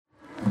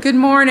Good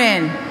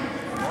morning.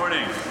 Good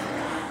morning.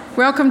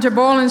 Welcome to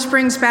Boiling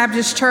Springs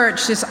Baptist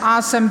Church this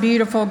awesome,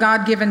 beautiful,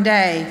 God-given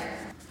day.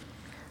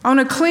 On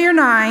a clear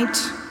night,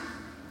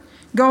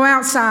 go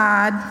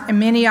outside, and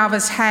many of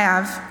us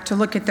have, to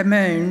look at the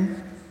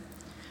moon.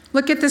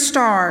 Look at the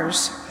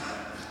stars.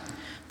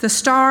 The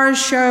stars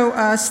show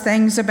us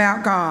things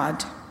about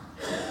God.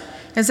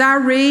 As I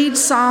read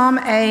Psalm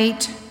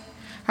 8,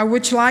 I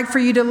would like for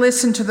you to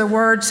listen to the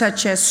words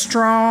such as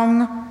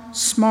strong,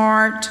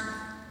 smart,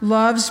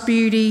 loves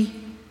beauty,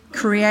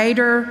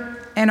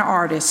 creator, and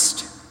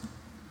artist.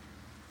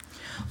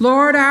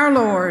 Lord, our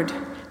Lord,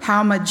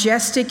 how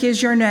majestic is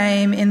your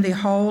name in the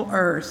whole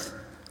earth.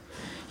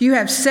 You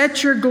have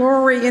set your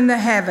glory in the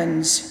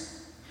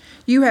heavens.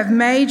 You have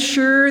made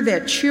sure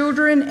that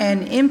children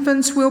and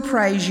infants will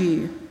praise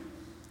you.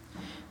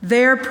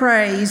 Their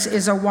praise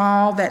is a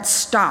wall that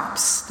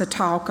stops the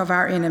talk of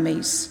our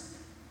enemies.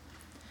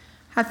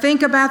 I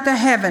think about the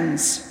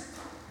heavens.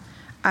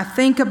 I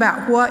think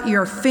about what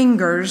your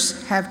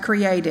fingers have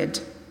created.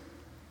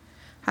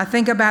 I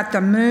think about the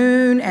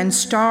moon and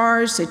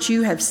stars that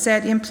you have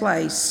set in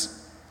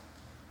place.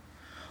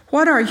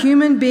 What are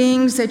human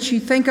beings that you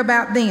think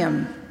about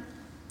them?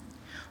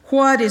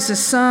 What is the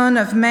Son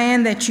of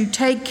Man that you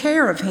take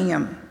care of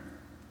him?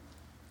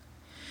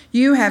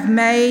 You have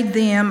made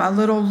them a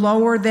little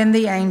lower than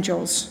the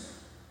angels.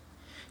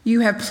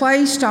 You have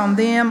placed on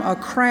them a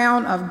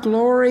crown of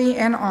glory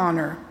and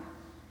honor.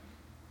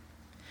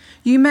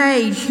 You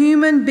made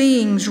human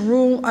beings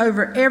rule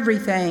over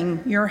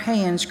everything your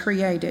hands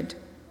created.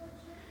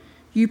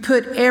 You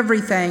put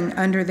everything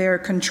under their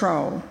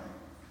control.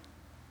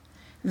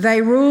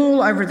 They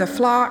rule over the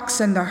flocks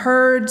and the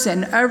herds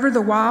and over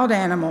the wild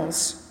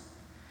animals.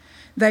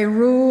 They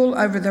rule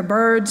over the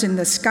birds in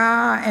the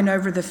sky and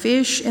over the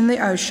fish in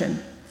the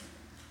ocean.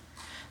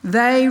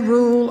 They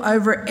rule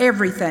over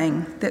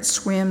everything that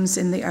swims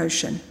in the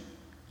ocean.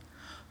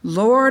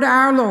 Lord,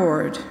 our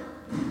Lord,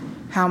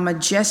 how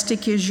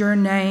majestic is your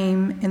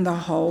name in the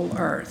whole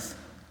earth.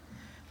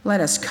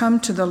 Let us come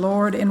to the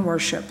Lord in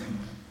worship.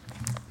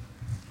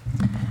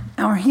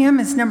 Our hymn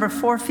is number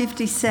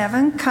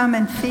 457, Come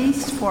and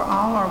Feast, for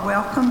all are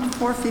welcomed,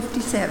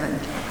 457.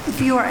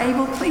 If you are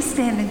able, please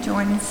stand and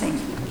join in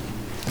singing.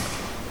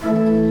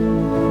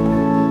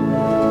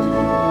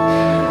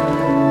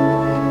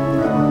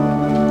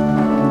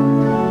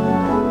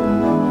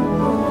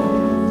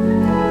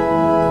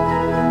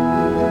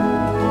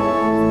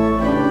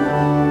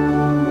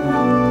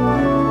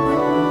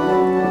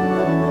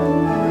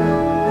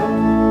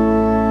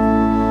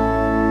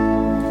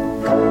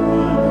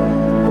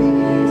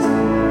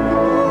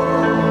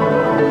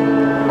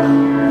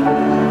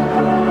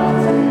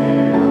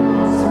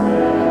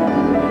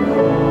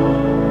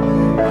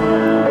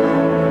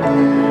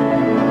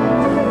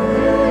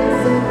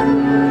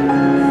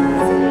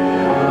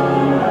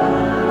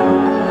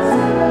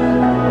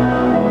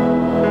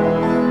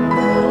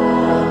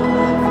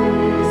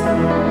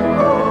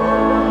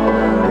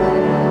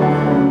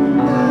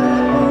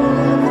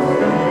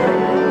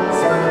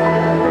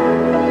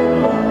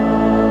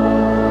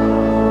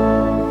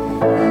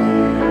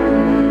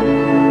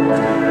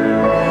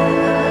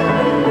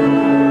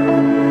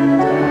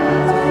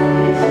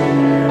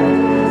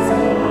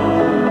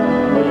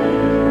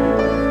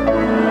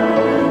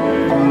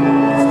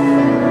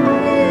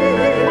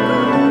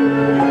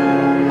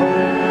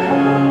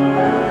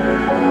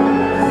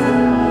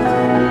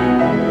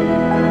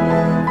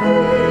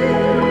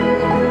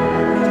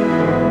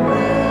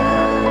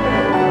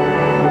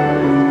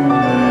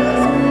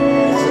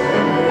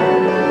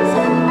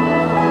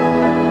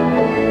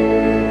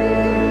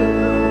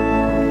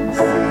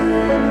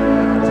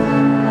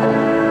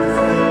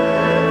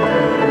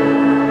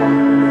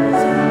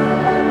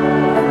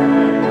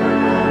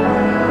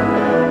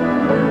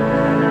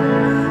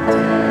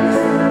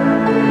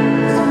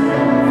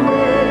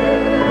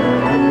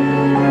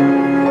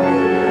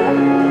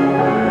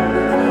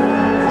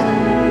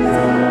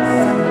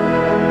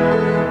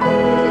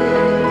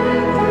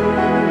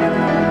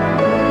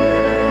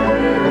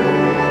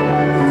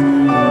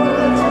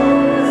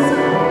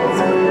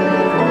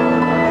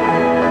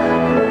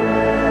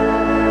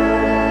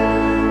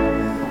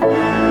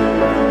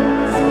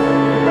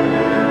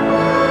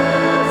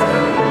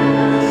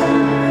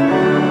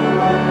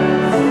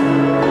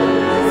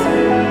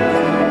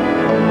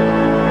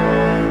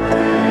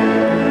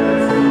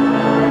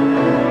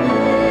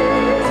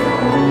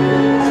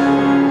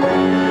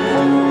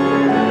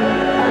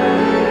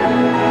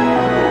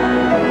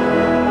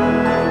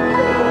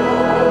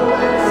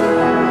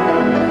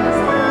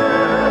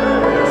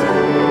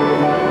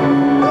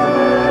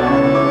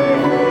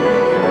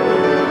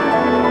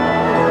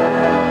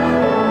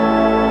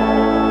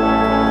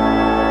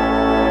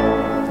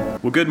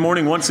 Good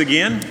morning once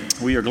again.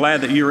 We are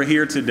glad that you are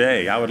here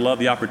today. I would love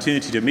the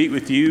opportunity to meet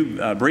with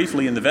you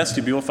briefly in the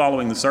vestibule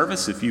following the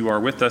service if you are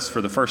with us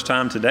for the first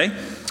time today.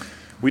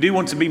 We do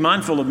want to be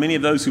mindful of many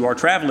of those who are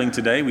traveling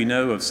today. We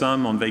know of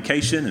some on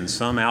vacation and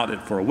some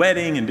out for a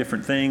wedding and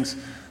different things.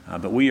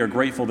 But we are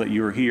grateful that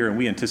you are here, and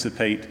we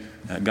anticipate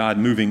God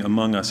moving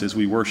among us as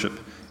we worship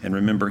and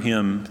remember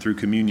him through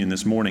communion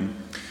this morning.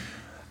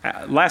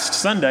 Last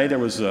Sunday, there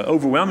was an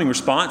overwhelming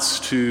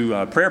response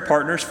to prayer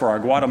partners for our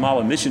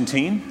Guatemala mission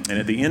team. And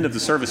at the end of the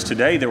service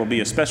today, there will be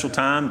a special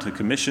time to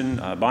commission.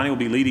 Bonnie will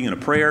be leading in a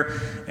prayer.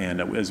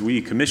 And as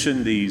we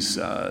commission these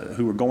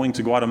who are going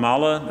to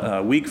Guatemala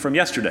a week from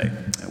yesterday,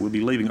 we'll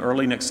be leaving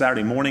early next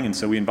Saturday morning. And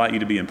so we invite you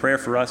to be in prayer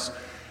for us.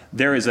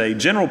 There is a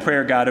general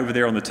prayer guide over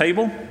there on the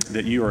table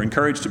that you are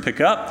encouraged to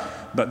pick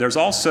up. But there's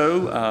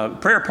also a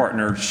prayer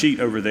partner sheet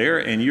over there,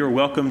 and you're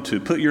welcome to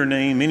put your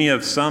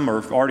name. Some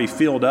are already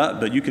filled up,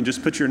 but you can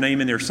just put your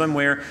name in there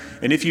somewhere.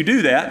 And if you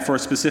do that for a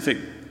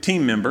specific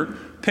team member,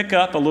 pick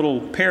up a little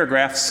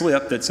paragraph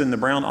slip that's in the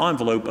brown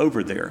envelope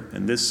over there.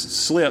 And this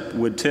slip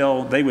would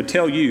tell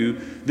you,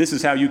 this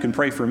is how you can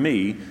pray for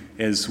me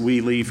as we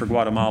leave for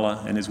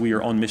Guatemala and as we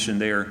are on mission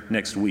there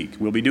next week.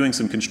 We'll be doing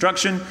some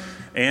construction,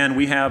 and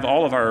we have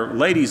all of our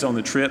ladies on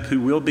the trip who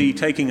will be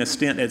taking a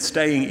stint at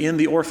staying in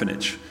the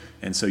orphanage.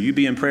 And so you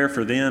be in prayer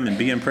for them and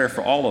be in prayer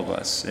for all of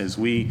us as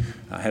we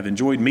have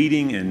enjoyed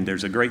meeting, and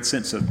there's a great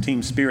sense of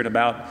team spirit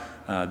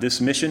about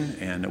this mission,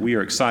 and we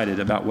are excited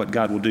about what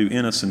God will do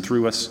in us and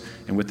through us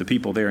and with the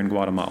people there in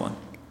Guatemala.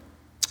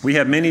 We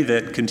have many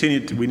that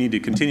we need to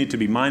continue to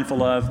be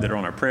mindful of that are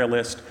on our prayer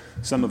list,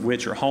 some of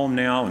which are home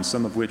now and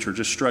some of which are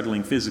just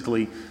struggling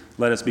physically.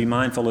 Let us be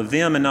mindful of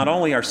them, and not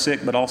only our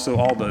sick, but also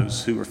all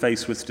those who are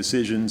faced with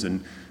decisions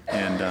and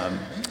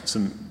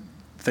some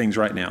things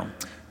right now.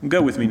 Go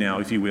with me now,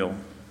 if you will,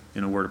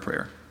 in a word of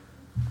prayer.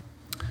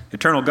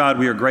 Eternal God,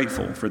 we are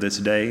grateful for this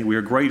day. We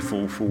are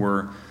grateful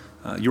for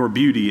your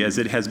beauty as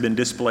it has been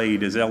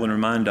displayed, as Ellen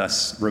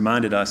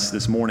reminded us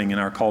this morning in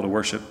our call to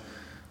worship.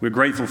 We're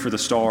grateful for the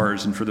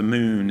stars and for the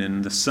moon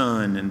and the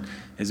sun, and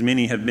as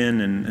many have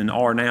been and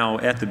are now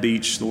at the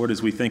beach, Lord,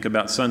 as we think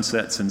about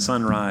sunsets and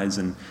sunrise,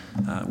 and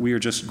we are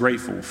just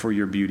grateful for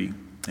your beauty,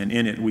 and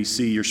in it we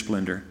see your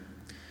splendor.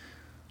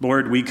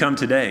 Lord, we come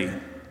today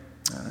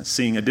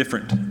seeing a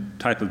different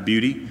type of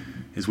beauty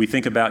as we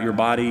think about your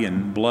body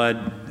and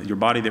blood, your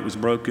body that was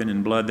broken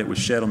and blood that was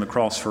shed on the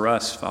cross for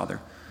us, Father.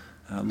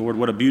 Lord,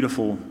 what a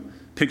beautiful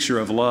picture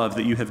of love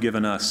that you have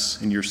given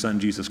us in your Son,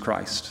 Jesus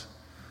Christ.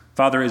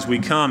 Father, as we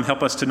come,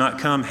 help us to not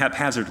come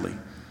haphazardly.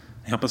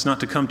 Help us not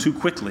to come too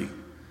quickly.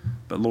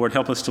 But Lord,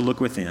 help us to look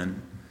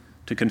within,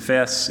 to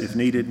confess if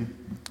needed.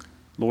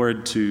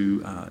 Lord,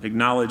 to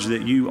acknowledge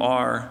that you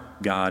are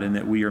God and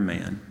that we are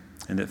man.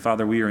 And that,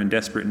 Father, we are in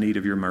desperate need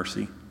of your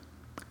mercy.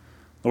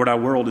 Lord, our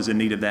world is in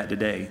need of that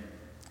today.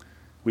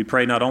 We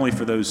pray not only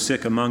for those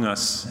sick among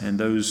us and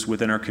those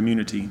within our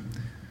community.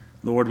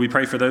 Lord, we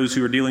pray for those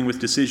who are dealing with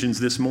decisions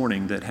this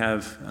morning that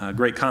have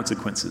great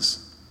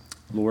consequences.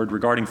 Lord,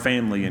 regarding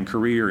family and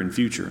career and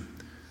future,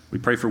 we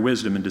pray for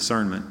wisdom and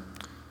discernment.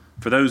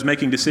 For those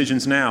making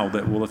decisions now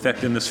that will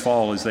affect them this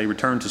fall as they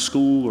return to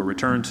school or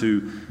return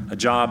to a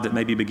job that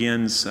maybe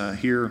begins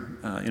here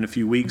in a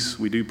few weeks,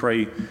 we do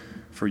pray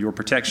for your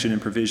protection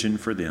and provision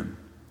for them.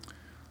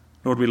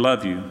 Lord, we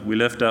love you. We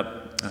lift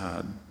up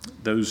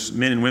those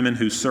men and women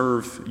who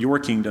serve your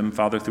kingdom,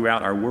 Father,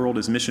 throughout our world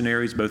as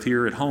missionaries, both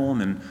here at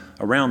home and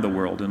around the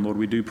world. And Lord,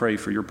 we do pray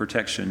for your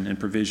protection and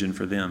provision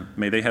for them.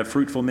 May they have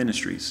fruitful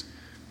ministries.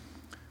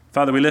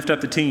 Father, we lift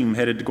up the team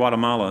headed to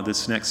Guatemala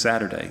this next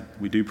Saturday.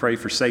 We do pray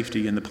for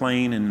safety in the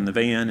plane and in the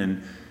van,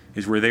 and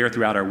as we're there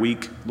throughout our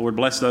week. Lord,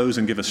 bless those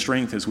and give us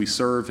strength as we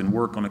serve and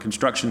work on a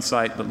construction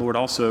site, but Lord,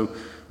 also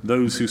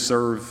those who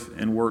serve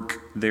and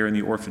work there in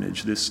the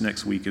orphanage this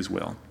next week as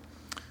well.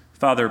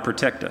 Father,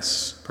 protect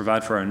us,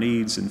 provide for our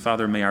needs, and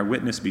Father, may our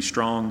witness be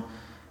strong,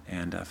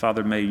 and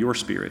Father, may your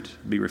Spirit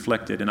be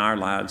reflected in our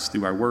lives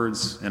through our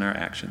words and our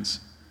actions.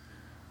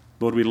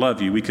 Lord, we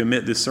love you. We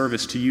commit this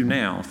service to you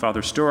now.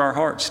 Father, stir our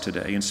hearts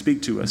today and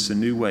speak to us in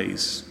new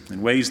ways,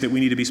 in ways that we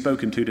need to be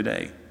spoken to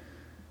today.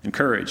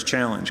 Encourage,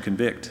 challenge,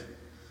 convict.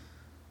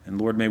 And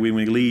Lord, may when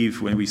we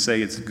leave, when we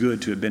say it's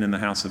good to have been in the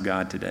house of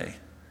God today.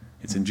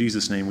 It's in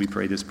Jesus' name we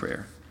pray this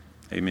prayer.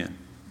 Amen.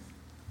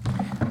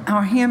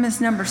 Our hymn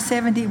is number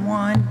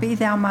 71, Be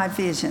Thou My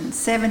Vision,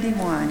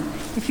 71.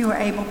 If you are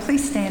able,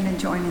 please stand and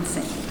join in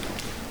singing.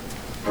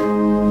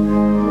 Oh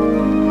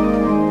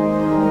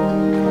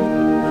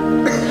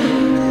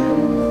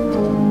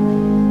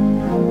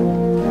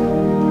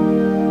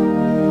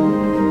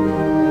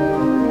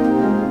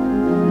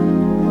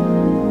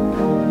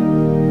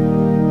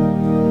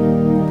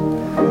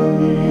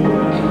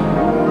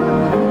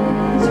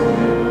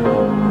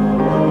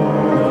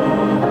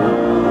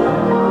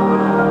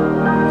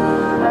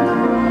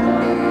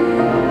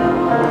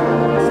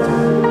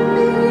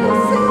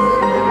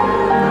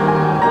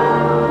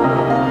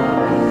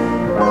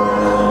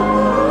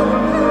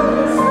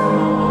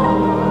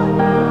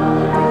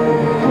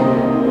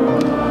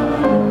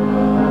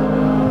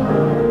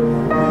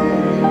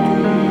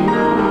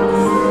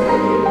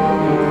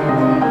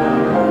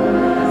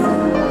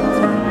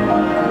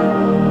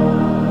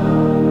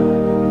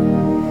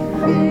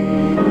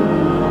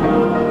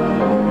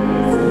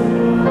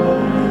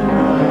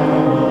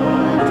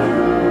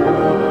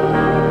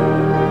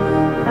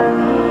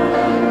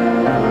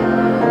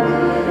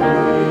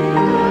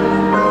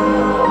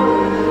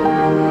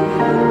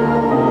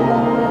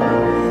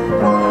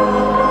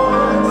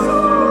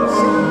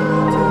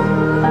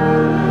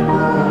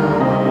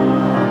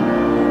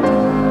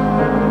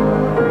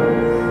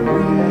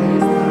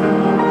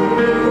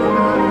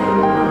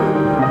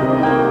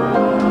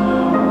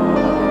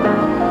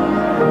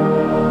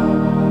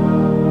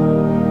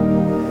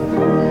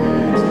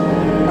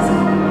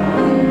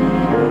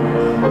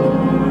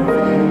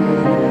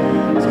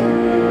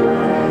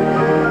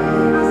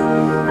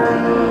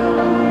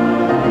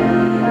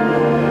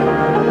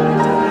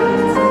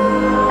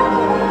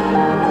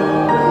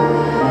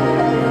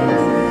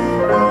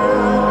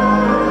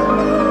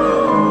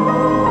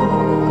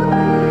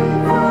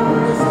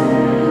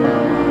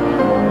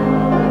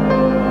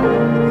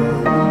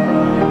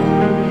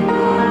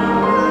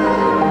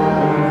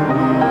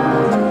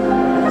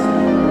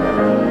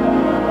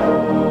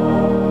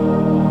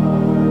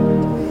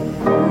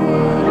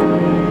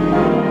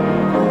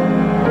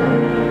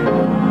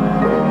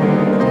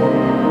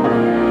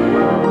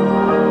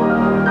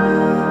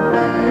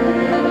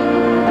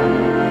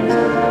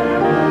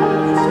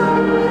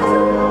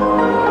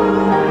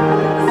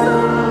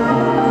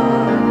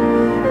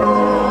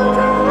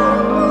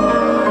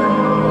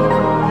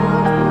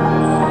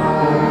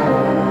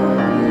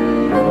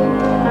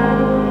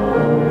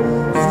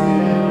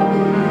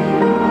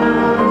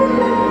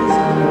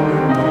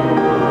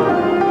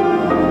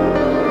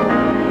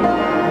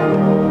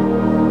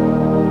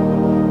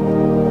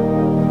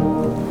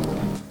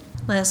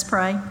us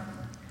pray.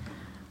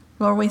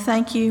 Lord, we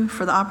thank you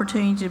for the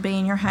opportunity to be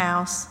in your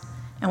house,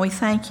 and we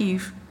thank you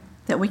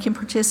that we can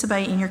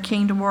participate in your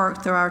kingdom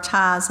work through our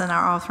tithes and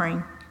our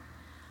offering.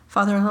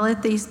 Father,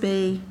 let these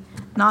be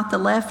not the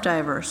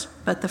leftovers,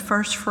 but the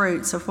first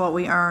fruits of what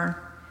we earn.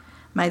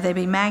 May they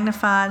be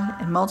magnified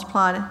and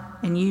multiplied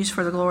and used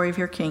for the glory of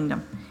your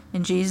kingdom.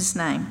 In Jesus'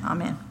 name,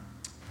 amen.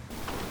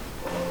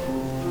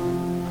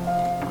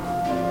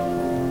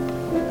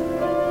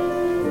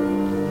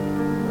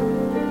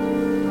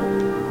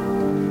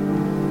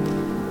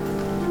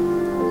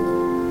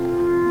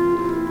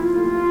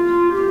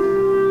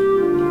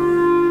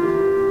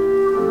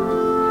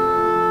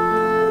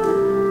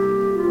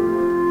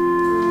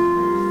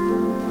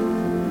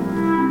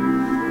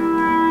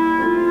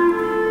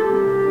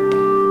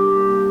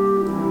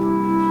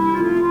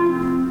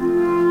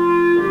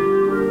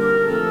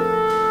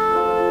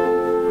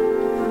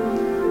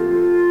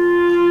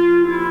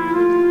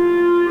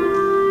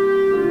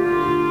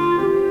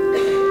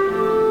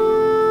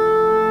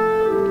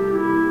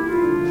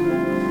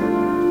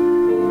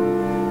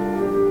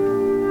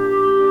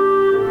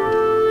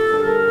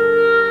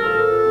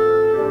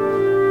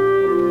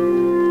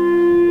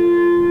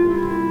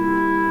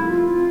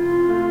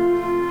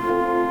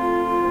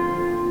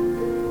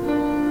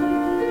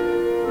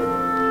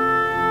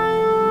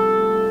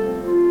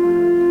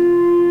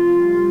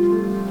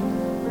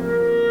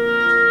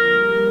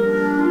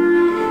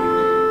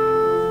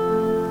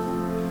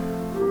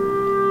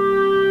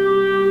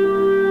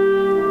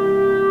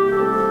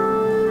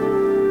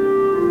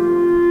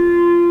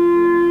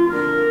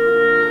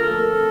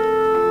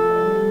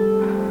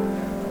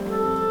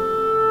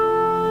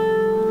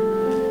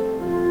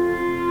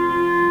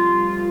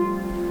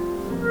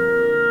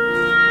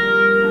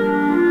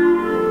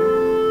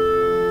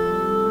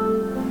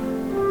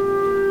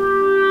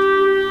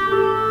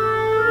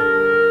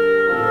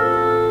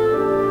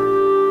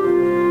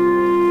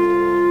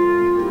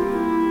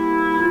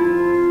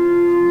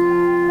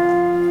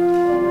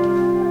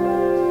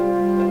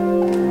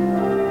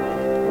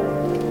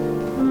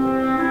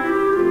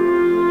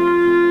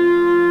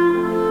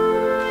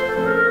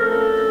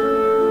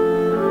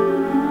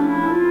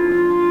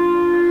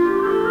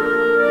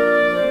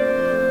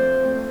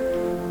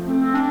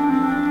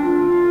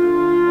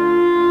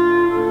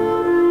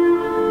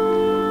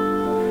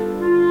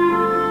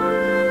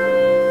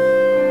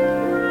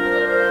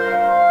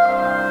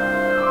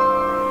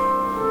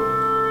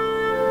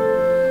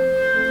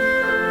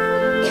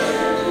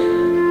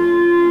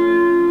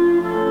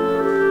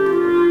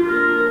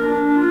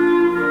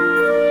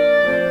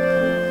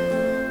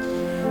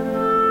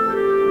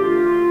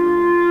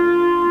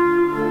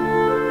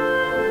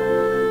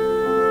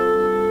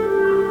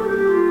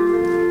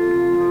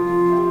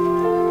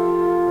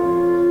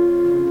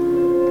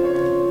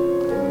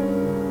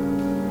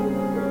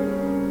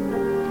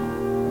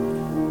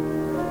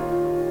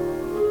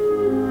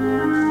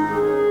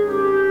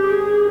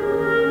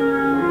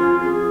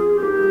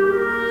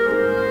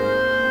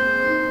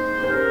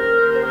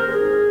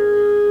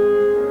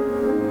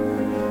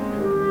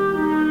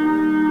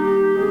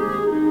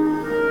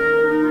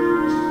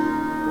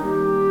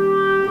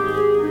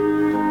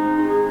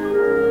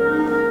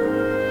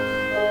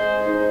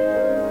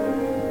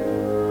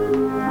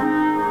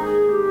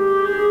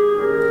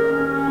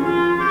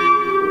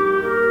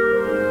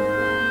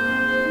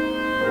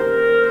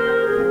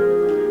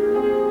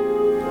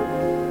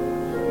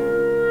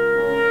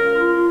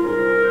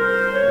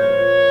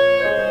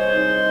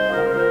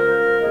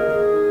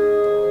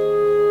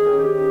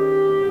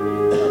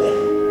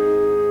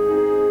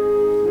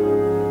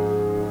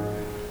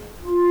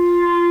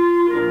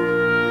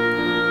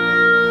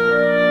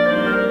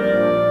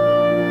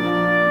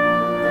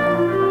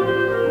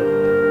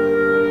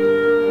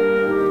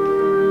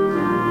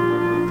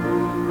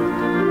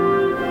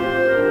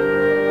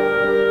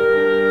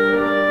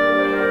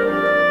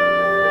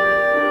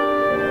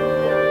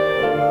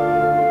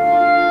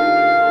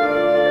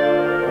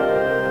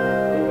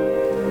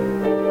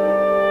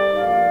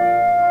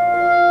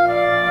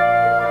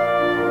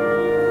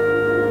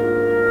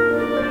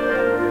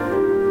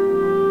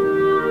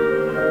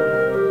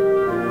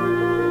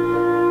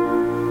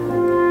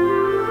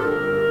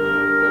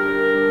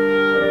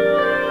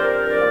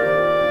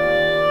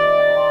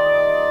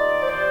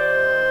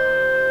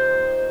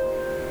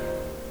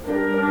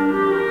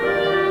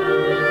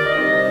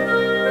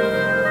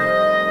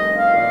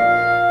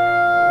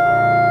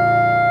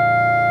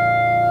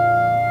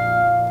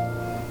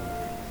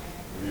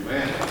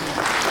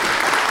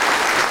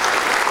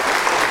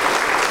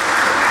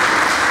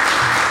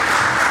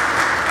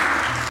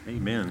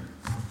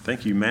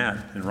 Thank you, Matt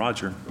and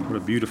Roger. What a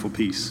beautiful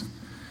piece.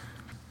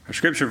 Our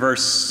scripture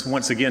verse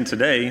once again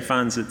today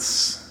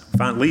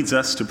leads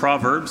us to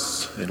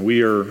Proverbs, and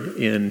we are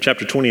in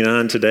chapter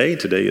 29 today.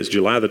 Today is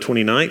July the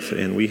 29th,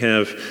 and we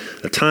have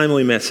a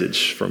timely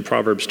message from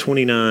Proverbs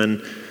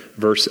 29,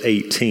 verse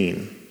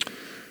 18.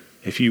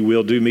 If you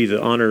will do me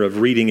the honor of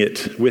reading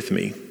it with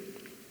me.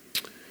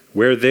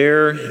 Where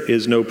there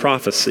is no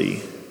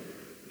prophecy,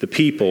 the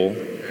people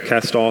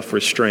cast off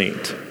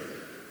restraint.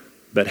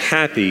 but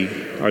happy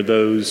are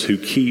those who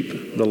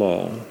keep the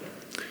law.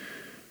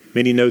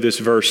 Many know this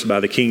verse by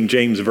the King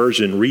James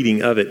Version,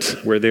 reading of it,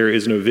 where there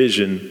is no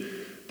vision,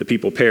 the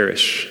people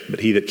perish, but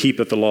he that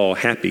keepeth the law,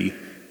 happy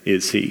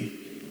is he.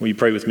 Will you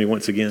pray with me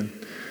once again?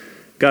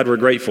 God, we're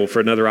grateful for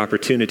another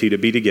opportunity to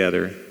be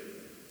together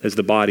as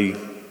the body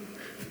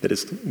that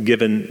is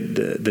given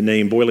the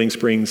name Boiling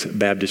Springs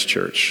Baptist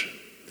Church.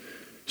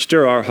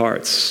 Stir our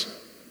hearts,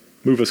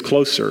 move us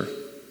closer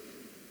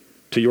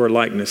to your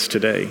likeness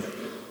today,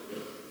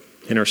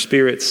 in our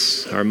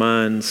spirits, our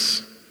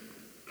minds,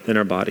 and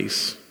our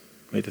bodies.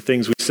 May the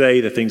things we say,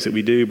 the things that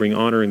we do, bring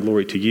honor and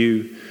glory to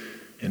you.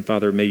 And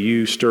Father, may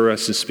you stir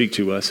us and speak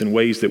to us in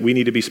ways that we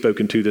need to be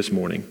spoken to this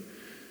morning.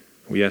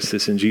 We ask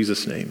this in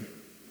Jesus' name.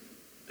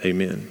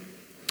 Amen.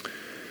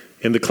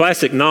 In the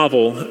classic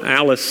novel,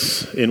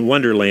 Alice in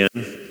Wonderland,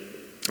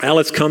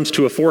 Alice comes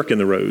to a fork in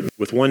the road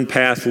with one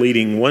path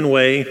leading one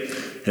way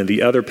and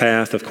the other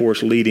path, of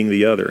course, leading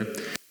the other.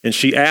 And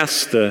she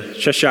asks the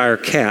Cheshire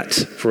Cat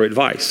for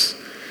advice.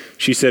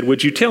 She said,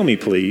 "Would you tell me,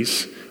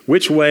 please,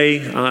 which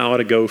way I ought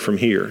to go from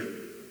here?"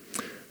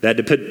 "That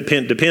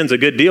depends a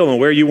good deal on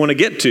where you want to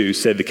get to,"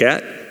 said the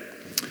cat.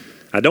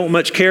 "I don't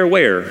much care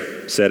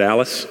where," said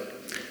Alice.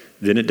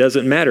 "Then it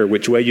doesn't matter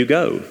which way you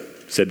go,"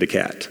 said the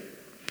cat.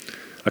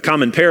 A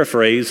common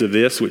paraphrase of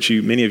this, which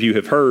many of you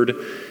have heard,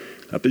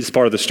 is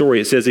part of the story.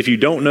 It says, if you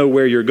don't know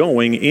where you're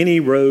going, any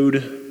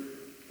road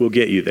will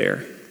get you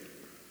there.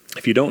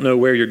 If you don't know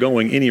where you're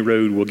going, any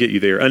road will get you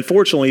there.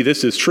 Unfortunately,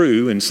 this is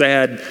true and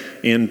sad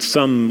in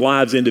some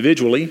lives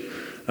individually.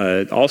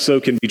 It also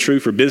can be true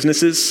for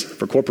businesses,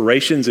 for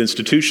corporations,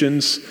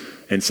 institutions,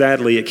 and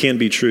sadly, it can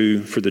be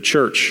true for the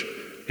church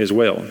as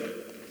well.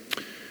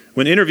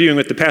 When interviewing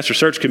with the Pastor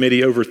Search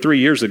Committee over 3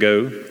 years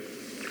ago,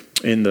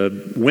 in the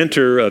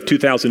winter of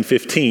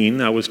 2015,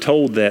 I was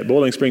told that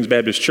Boiling Springs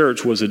Baptist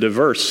Church was a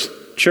diverse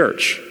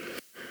church.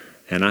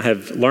 And I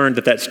have learned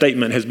that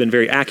statement has been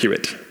very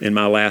accurate in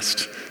my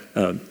last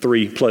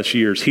 3+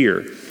 years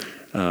here.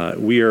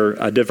 We are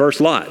a diverse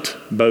lot,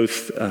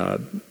 both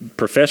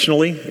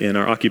professionally in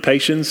our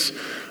occupations.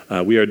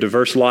 We are a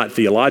diverse lot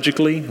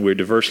theologically. We're a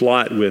diverse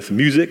lot with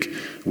music,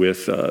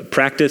 with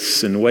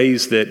practice and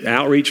ways that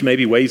outreach,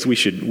 maybe ways we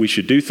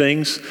should do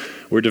things.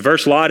 We're a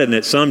diverse lot in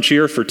that some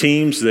cheer for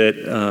teams that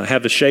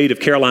have the shade of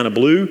Carolina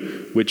blue,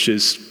 which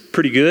is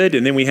pretty good.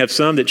 And then we have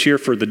some that cheer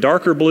for the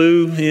darker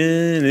blue.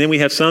 And then we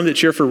have some that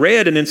cheer for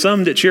red. And then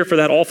some that cheer for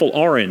that awful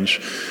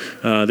orange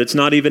that's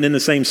not even in the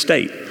same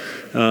state.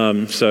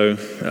 Yes,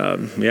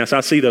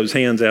 I see those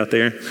hands out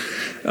there.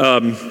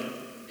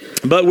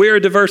 But we're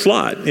a diverse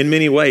lot in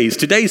many ways.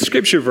 Today's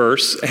scripture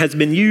verse has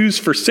been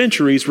used for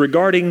centuries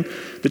regarding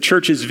the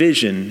church's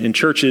vision and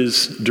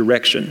church's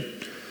direction.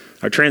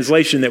 Our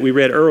translation that we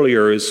read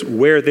earlier is,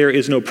 where there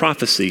is no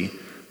prophecy,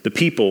 the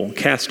people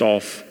cast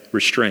off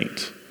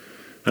restraint.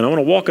 And I want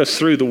to walk us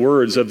through the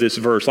words of this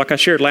verse. Like I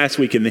shared last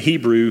week in the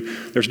Hebrew,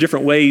 there's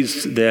different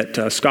ways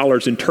that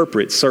scholars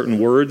interpret certain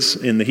words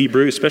in the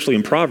Hebrew, especially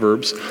in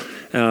Proverbs.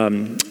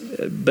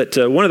 But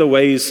one of the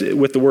ways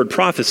with the word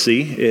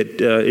prophecy,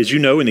 as you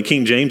know, in the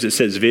King James, it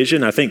says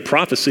vision. I think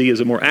prophecy is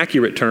a more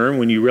accurate term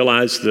when you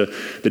realize the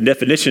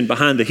definition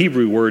behind the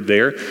Hebrew word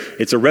there.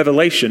 It's a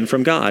revelation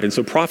from God. And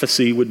so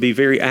prophecy would be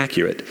very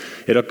accurate.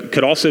 It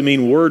could also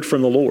mean word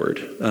from the Lord.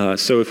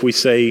 So if we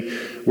say,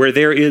 where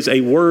there is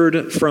a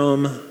word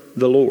from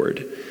the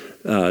Lord,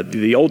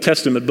 the Old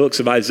Testament books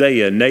of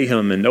Isaiah,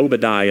 Nahum, and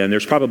Obadiah, and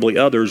there's probably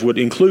others, would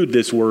include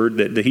this word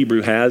that the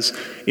Hebrew has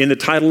in the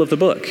title of the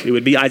book. It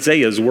would be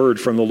Isaiah's word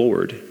from the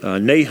Lord,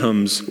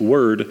 Nahum's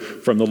word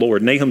from the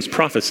Lord, Nahum's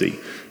prophecy,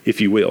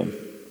 if you will.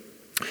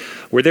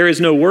 Where there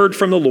is no word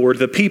from the Lord,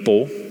 the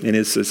people, and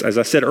as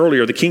I said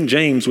earlier, the King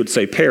James would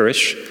say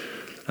perish.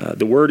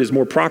 The word is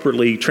more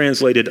properly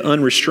translated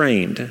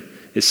unrestrained.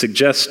 It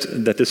suggests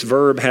that this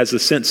verb has a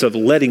sense of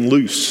letting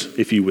loose,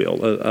 if you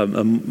will, a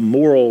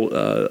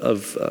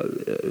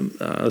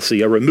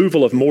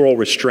removal of moral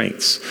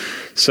restraints.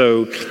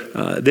 So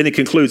then it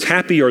concludes,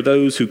 happy are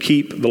those who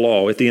keep the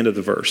law at the end of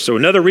the verse. So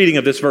another reading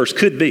of this verse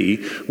could be,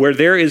 where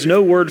there is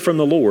no word from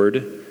the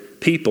Lord,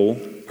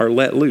 people are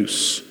let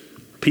loose.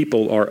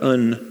 People are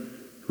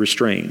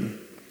unrestrained.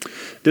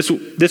 This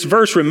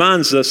verse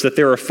reminds us that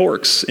there are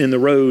forks in the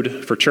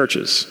road for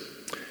churches.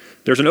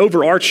 There's an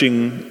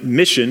overarching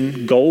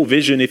mission, goal,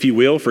 vision, if you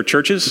will, for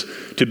churches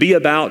to be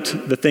about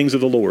the things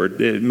of the Lord.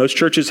 Most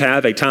churches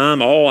have a time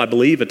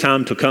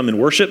to come and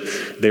worship.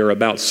 They're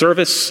about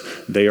service.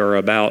 They are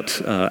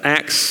about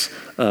acts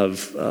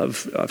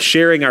of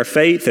sharing our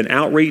faith and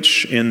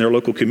outreach in their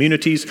local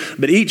communities.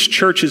 But each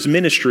church's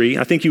ministry,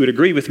 I think you would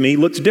agree with me,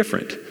 looks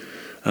different.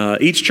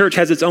 Each church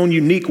has its own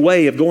unique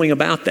way of going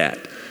about that.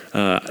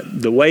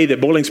 The way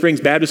that Boiling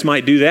Springs Baptist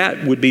might do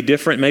that would be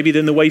different maybe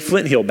than the way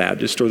Flint Hill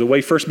Baptist or the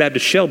way First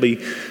Baptist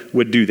Shelby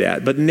would do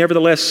that. But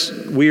nevertheless,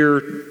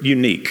 we're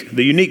unique.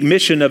 The unique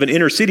mission of an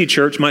inner city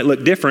church might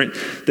look different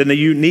than the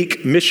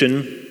unique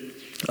mission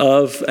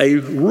of a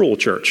rural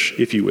church,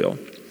 if you will.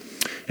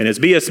 And as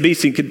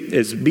BSBC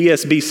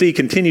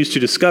continues to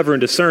discover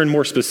and discern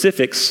more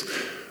specifics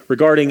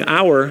Regarding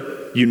our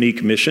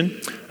unique mission,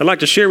 I'd like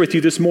to share with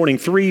you this morning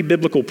 3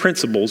 biblical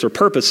principles or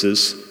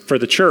purposes for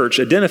the church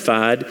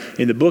identified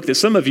in the book that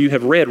some of you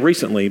have read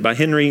recently by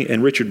Henry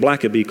and Richard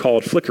Blackaby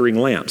called Flickering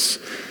Lamps,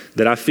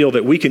 that I feel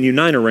that we can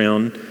unite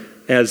around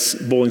as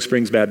Bowling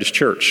Springs Baptist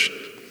Church.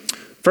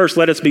 First,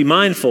 let us be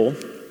mindful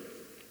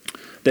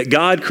that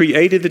God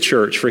created the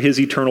church for his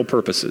eternal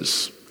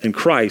purposes, and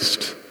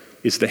Christ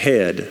is the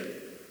head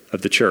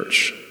of the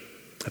church.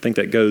 I think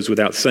that goes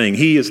without saying.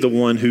 He is the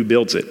one who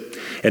builds it.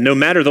 And no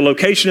matter the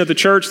location of the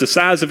church, the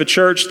size of a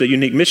church, the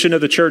unique mission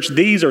of the church,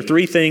 these are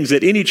 3 things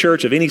that any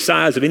church of any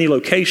size, of any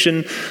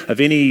location,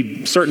 of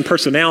any certain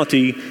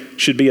personality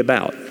should be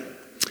about.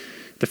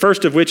 The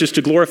first of which is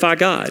to glorify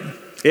God.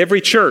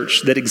 Every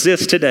church that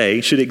exists today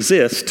should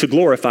exist to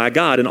glorify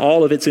God in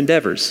all of its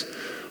endeavors.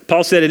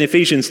 Paul said in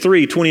Ephesians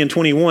 3:20 and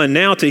 21,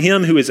 "Now to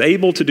him who is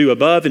able to do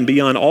above and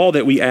beyond all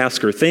that we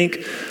ask or think,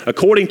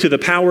 according to the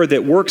power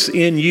that works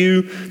in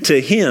you, to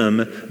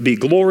him be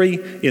glory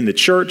in the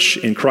church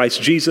in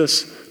Christ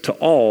Jesus to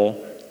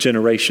all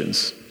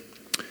generations."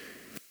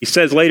 He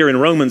says later in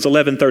Romans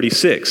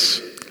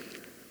 11:36,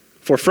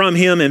 "For from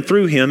him and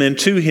through him and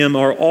to him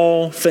are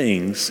all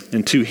things,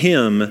 and to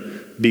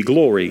him be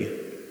glory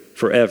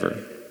forever."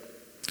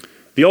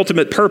 The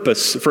ultimate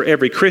purpose for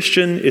every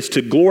Christian is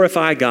to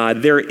glorify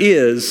God. There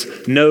is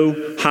no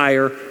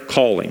higher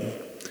calling.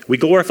 We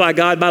glorify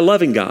God by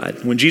loving God.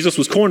 When Jesus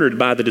was cornered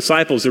by the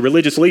disciples, the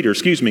religious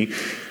leaders,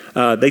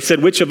 they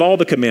said, "Which of all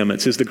the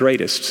commandments is the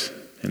greatest?"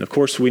 And of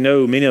course, we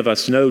know, many of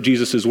us know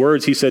Jesus'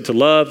 words. He said to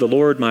love the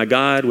Lord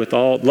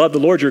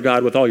your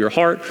God with all your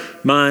heart,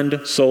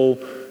 mind, soul,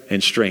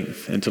 and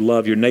strength, and to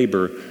love your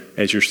neighbor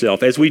as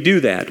yourself. As we do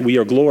that, we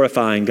are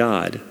glorifying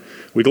God.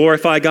 We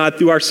glorify God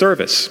through our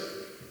service.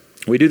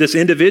 We do this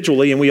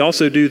individually, and we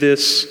also do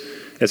this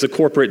as a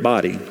corporate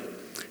body.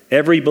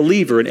 Every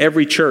believer in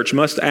every church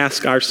must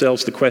ask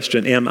ourselves the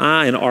question, am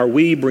I and are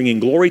we bringing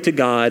glory to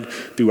God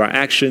through our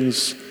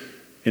actions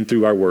and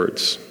through our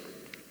words?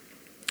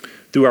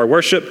 Through our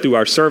worship, through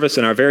our service,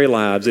 and our very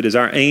lives, it is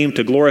our aim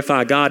to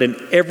glorify God in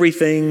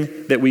everything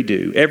that we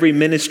do. Every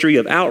ministry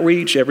of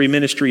outreach, every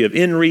ministry of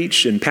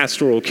inreach and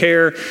pastoral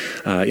care,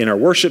 in our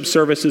worship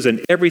services,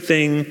 and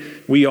everything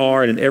we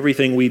are and in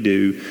everything we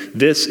do,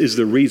 this is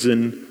the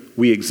reason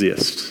we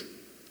exist.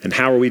 And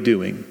how are we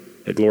doing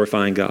at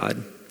glorifying God?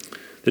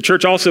 The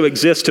church also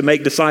exists to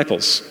make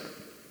disciples.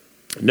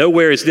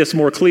 Nowhere is this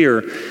more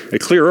clearer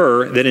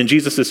than in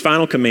Jesus'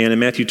 final command in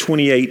Matthew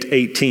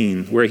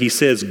 28:18, where he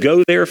says,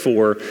 "Go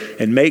therefore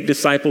and make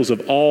disciples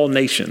of all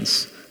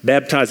nations,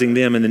 baptizing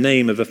them in the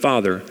name of the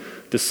Father,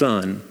 the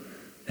Son,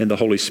 and the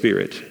Holy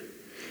Spirit."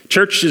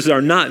 Churches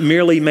are not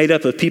merely made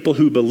up of people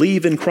who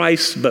believe in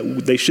Christ,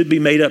 but they should be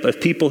made up of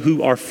people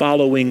who are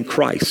following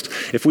Christ.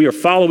 If we are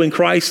following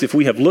Christ, if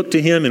we have looked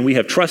to him and we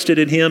have trusted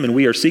in him and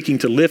we are seeking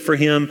to live for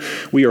him,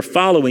 we are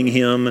following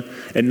him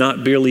and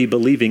not merely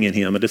believing in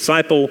him. A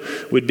disciple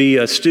would be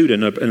a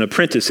student, an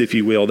apprentice, if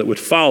you will, that would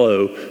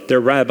follow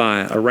their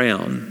rabbi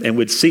around and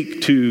would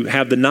seek to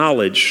have the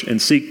knowledge and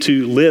seek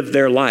to live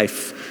their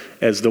life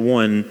as the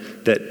one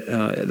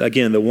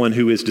the one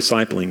who is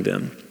discipling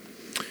them.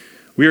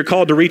 We are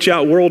called to reach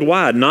out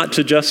worldwide, not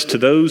just to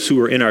those who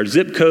are in our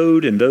zip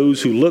code and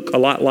those who look a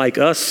lot like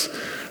us.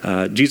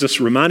 Jesus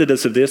reminded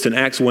us of this in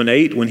Acts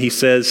 1:8 when he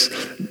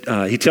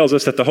tells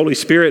us that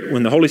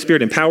when the Holy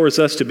Spirit empowers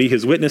us to be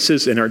his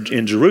witnesses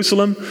in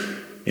Jerusalem,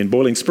 in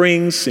Boiling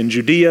Springs, in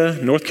Judea,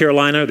 North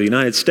Carolina, the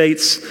United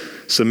States,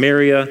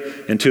 Samaria,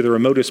 and to the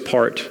remotest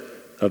part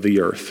of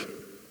the earth.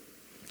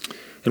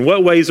 In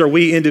what ways are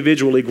we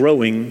individually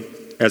growing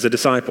as a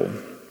disciple?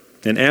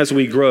 And as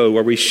we grow,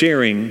 are we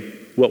sharing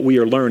what we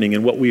are learning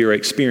and what we are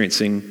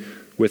experiencing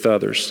with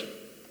others?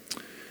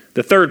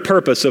 The third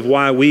purpose of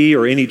why we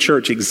or any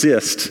church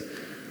exist,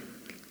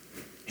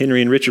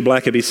 Henry and Richard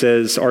Blackaby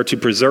says, are to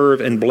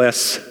preserve and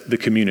bless the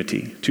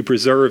community. To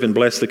preserve and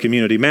bless the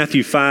community.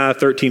 Matthew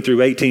 5:13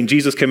 through 18,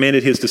 Jesus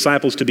commanded his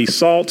disciples to be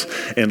salt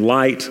and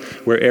light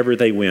wherever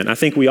they went. I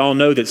think we all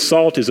know that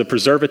salt is a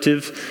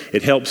preservative.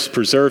 It helps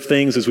preserve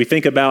things. As we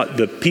think about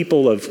the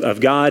people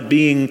of God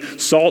being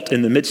salt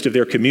in the midst of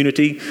their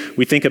community,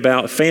 we think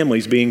about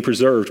families being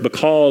preserved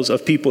because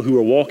of people who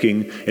are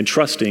walking and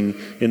trusting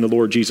in the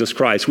Lord Jesus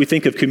Christ. We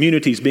think of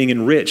communities being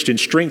enriched and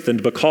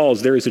strengthened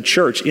because there is a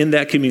church in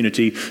that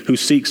community who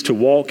seeks to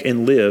walk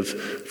and live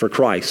for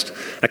Christ.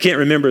 I can't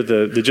remember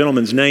the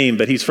gentleman's name,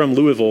 but he's from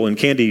Louisville, and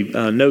Candy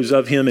knows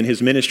of him and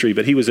his ministry,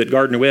 but he was at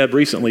Gardner-Webb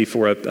recently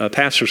for a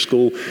pastor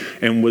school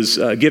and was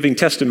giving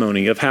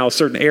testimony of how a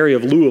certain area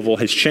of Louisville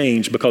has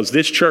changed because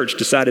this church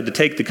decided to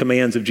take the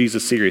commands of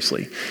Jesus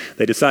seriously.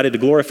 They decided to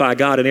glorify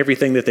God in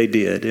everything that they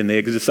did, and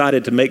they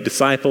decided to make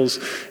disciples,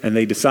 and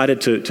they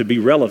decided to be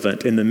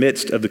relevant in the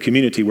midst of the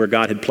community where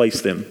God had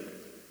placed them.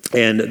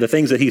 And the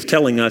things that he's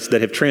telling us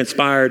that have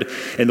transpired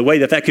and the way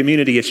that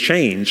community has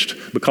changed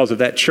because of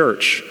that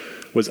church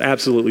was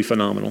absolutely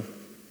phenomenal.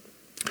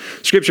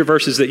 Scripture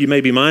verses that you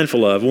may be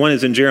mindful of. One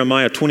is in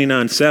Jeremiah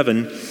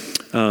 29:7,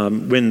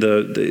 when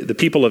the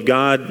people of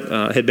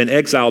God had been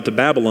exiled to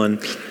Babylon.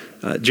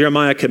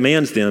 Jeremiah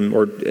commands them,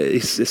 or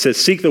it says,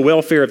 seek the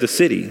welfare of the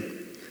city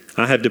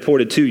I have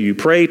deported to you.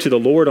 Pray to the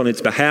Lord on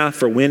its behalf,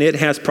 for when it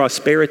has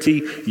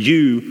prosperity,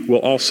 you will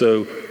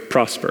also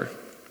prosper.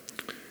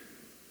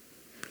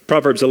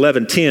 Proverbs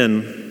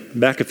 11:10,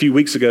 back a few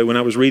weeks ago when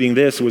I was reading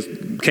this,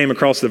 came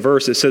across the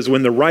verse. It says,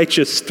 when the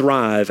righteous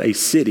thrive, a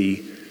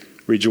city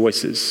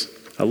rejoices.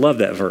 I love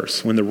that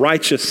verse. When the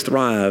righteous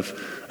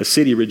thrive, a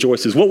city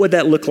rejoices. What would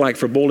that look like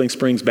for Boiling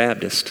Springs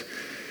Baptist?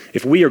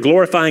 If we are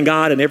glorifying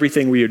God in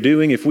everything we are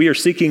doing, if we are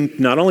seeking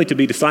not only to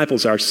be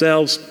disciples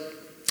ourselves,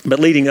 but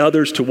leading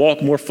others to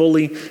walk more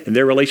fully in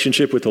their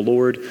relationship with the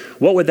Lord,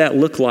 what would that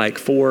look like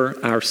for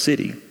our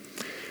city?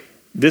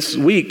 This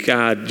week,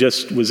 I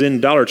just was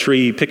in Dollar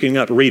Tree picking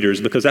up readers,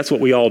 because that's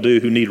what we all do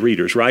who need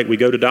readers, right? We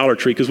go to Dollar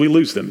Tree because we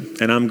lose them.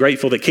 And I'm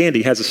grateful that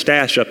Candy has a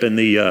stash up in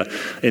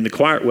the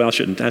choir. Well, I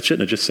shouldn't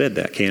have just said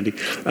that, Candy.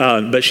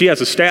 But she has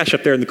a stash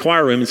up there in the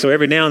choir room. And so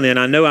every now and then,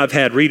 I know I've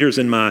had readers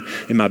in my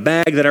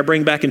bag that I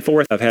bring back and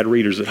forth. I've had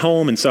readers at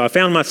home. And so I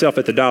found myself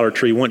at the Dollar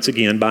Tree once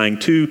again buying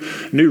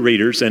 2 new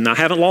readers. And I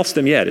haven't lost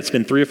them yet. It's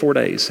been 3 or 4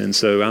 days. And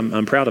so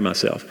I'm proud of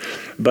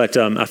myself. But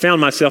I found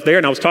myself there,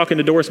 and I was talking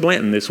to Doris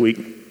Blanton this week.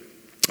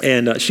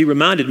 And she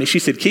reminded me, she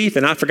said, Keith,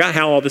 and I forgot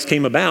how all this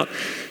came about.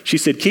 She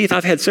said, Keith,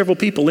 I've had several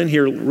people in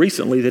here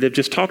recently that have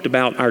just talked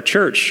about our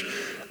church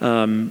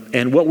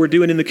and what we're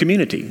doing in the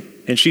community.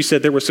 And she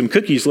said there were some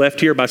cookies left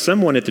here by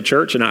someone at the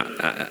church.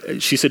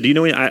 And she said, do you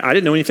know, I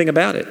didn't know anything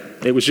about it.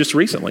 It was just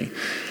recently.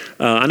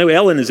 I know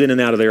Ellen is in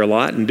and out of there a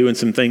lot and doing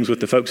some things with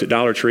the folks at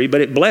Dollar Tree,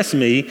 but it blessed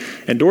me.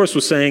 And Doris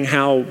was saying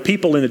how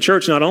people in the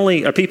church, not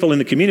only are people in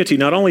the community,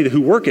 not only who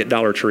work at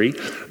Dollar Tree,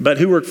 but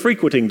who are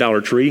frequenting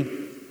Dollar Tree.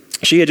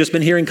 She had just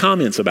been hearing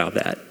comments about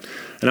that,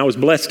 and I was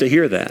blessed to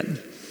hear that.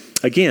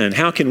 Again,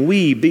 how can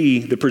we be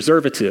the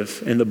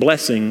preservative and the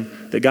blessing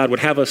that God would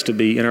have us to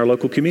be in our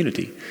local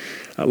community?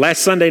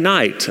 Last Sunday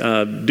night,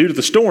 due to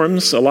the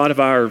storms, a lot of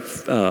our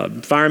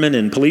firemen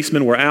and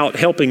policemen were out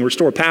helping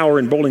restore power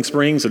in Boiling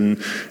Springs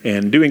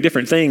and doing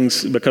different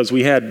things because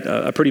we had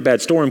a pretty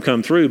bad storm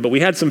come through. But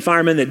we had some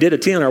firemen that did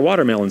attend our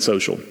watermelon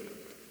social.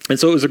 And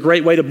so it was a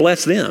great way to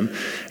bless them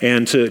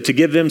and to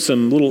give them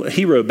some little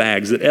hero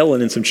bags that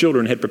Ellen and some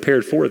children had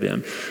prepared for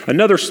them.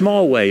 Another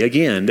small way,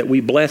 again, that we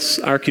bless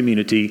our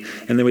community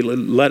and then we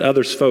let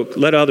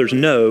others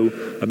know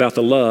about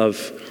the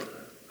love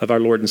of our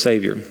Lord and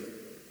Savior.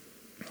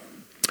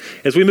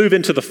 As we move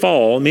into the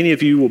fall, many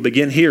of you will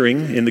begin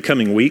hearing in the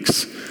coming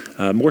weeks,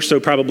 more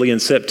so probably in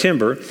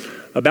September,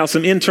 about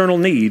some internal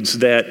needs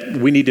that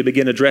we need to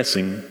begin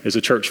addressing as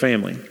a church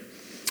family.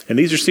 And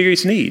these are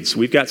serious needs.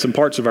 We've got some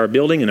parts of our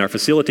building and our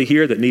facility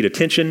here that need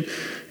attention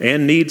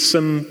and need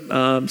some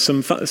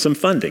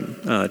funding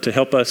to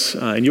help us.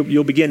 And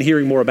you'll begin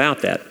hearing more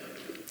about that.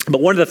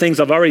 But one of the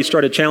things I've already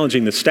started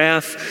challenging the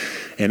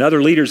staff and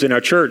other leaders in our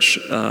church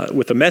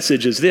with the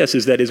message is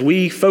that as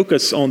we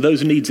focus on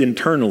those needs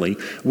internally,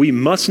 we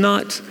must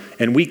not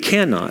and we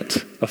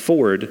cannot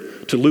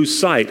afford to lose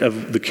sight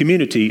of the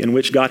community in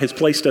which God has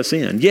placed us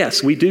in.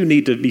 Yes, we do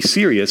need to be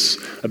serious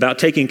about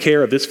taking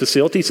care of this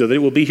facility so that it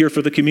will be here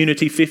for the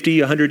community 50,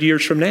 100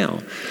 years from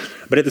now.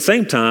 But at the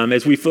same time,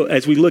 as we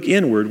look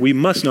inward, we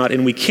must not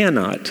and we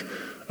cannot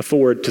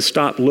afford to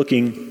stop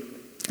looking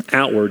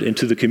outward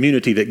into the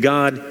community that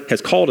God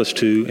has called us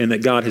to and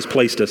that God has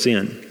placed us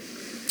in.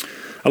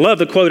 I love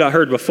the quote I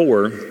heard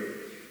before,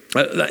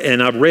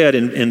 and I've read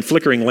in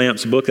Flickering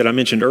Lamps book that I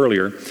mentioned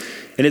earlier.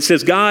 And it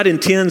says, God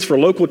intends for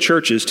local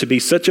churches to be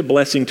such a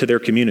blessing to their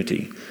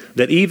community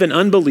that even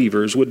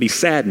unbelievers would be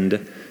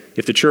saddened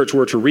if the church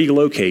were to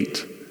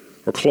relocate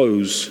or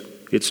close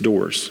its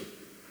doors.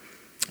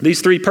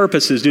 These 3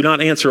 purposes do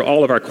not answer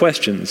all of our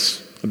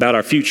questions about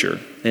our future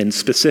and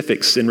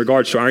specifics in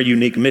regards to our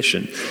unique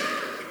mission,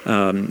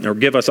 or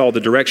give us all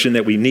the direction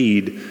that we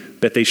need,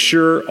 but they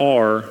sure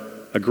are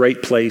a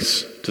great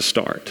place to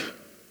start.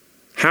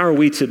 How are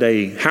we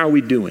today? How are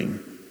we doing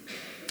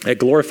at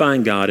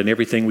glorifying God in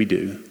everything we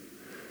do?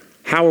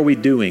 How are we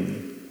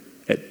doing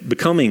at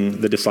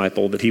becoming the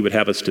disciple that he would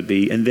have us to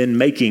be and then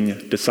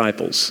making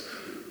disciples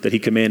that he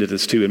commanded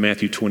us to in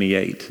Matthew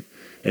 28?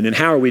 And then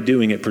how are we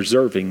doing at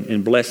preserving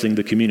and blessing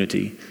the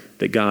community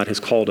that God has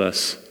called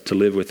us to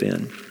live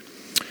within?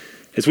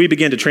 As we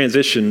begin to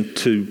transition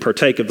to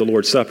partake of the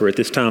Lord's Supper at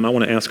this time, I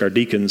want to ask our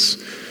deacons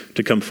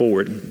to come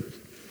forward.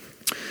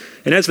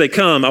 And as they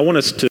come, I want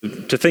us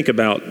to think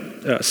about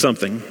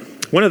something.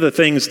 One of the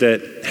things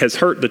that has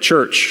hurt the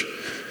church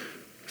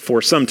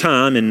for some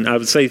time, and I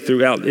would say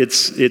throughout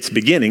its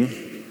beginning,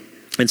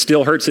 and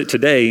still hurts it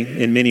today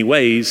in many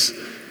ways,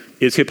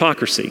 is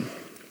hypocrisy.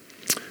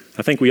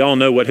 I think we all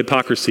know what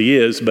hypocrisy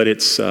is, but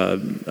it's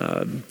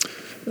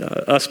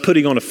us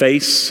putting on a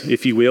face,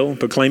 if you will,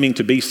 proclaiming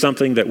to be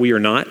something that we are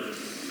not.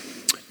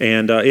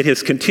 And it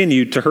has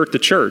continued to hurt the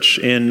church,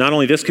 and not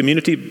only this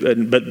community,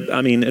 but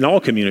in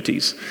all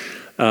communities.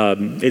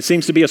 It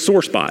seems to be a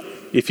sore spot,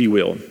 if you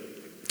will,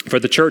 for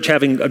the church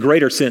having a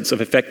greater sense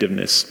of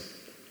effectiveness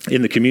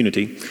in the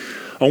community.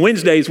 On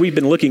Wednesdays, we've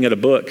been looking at a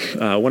book.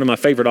 One of my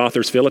favorite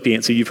authors, Philip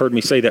Yancey, you've heard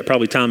me say that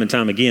probably time and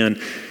time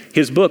again.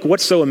 His book,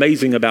 What's So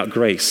Amazing About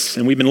Grace?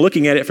 And we've been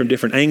looking at it from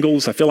different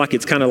angles. I feel like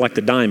it's kind of like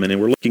the diamond,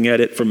 and we're looking at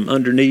it from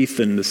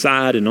underneath and the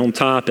side and on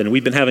top. And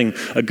we've been having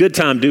a good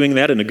time doing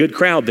that and a good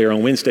crowd there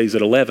on Wednesdays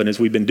at 11 as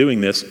we've been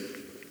doing this.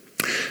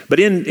 But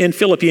in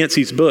Philip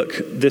Yancey's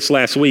book this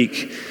last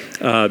week,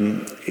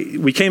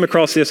 we came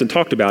across this and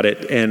talked about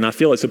it, and I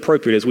feel it's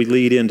appropriate as we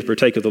lead in to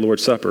partake of the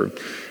Lord's Supper.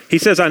 He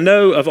says, I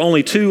know of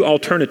only two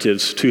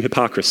alternatives to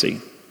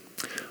hypocrisy.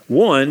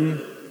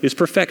 One is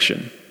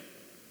perfection.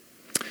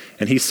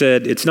 And he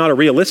said, it's not a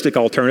realistic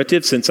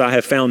alternative since I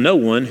have found no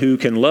one who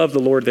can love the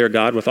Lord their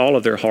God with all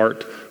of their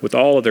heart, with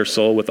all of their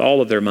soul, with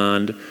all of their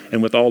mind,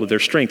 and with all of their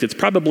strength. It's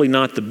probably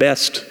not the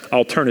best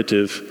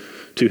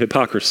alternative to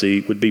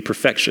hypocrisy would be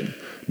perfection.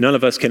 None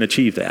of us can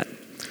achieve that.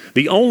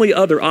 The only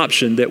other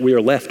option that we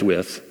are left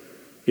with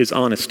is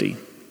honesty.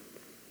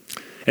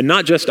 And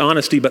not just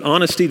honesty, but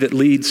honesty that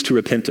leads to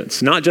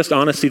repentance. Not just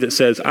honesty that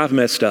says, I've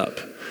messed up,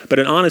 but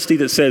an honesty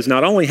that says,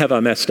 not only have I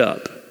messed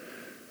up,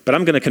 but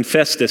I'm going to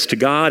confess this to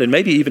God and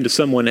maybe even to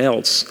someone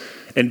else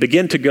and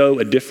begin to go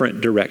a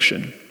different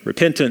direction.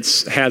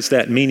 Repentance has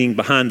that meaning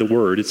behind the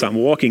word. It's I'm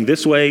walking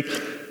this way,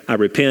 I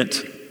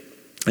repent,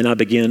 and I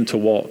begin to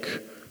walk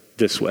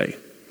this way.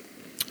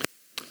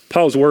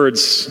 Paul's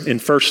words in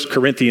 1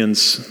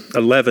 Corinthians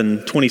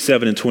 11,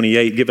 27 and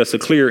 28 give us a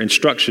clear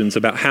instructions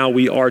about how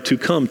we are to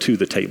come to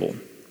the table.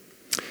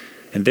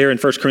 And there in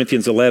 1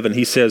 Corinthians 11,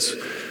 he says,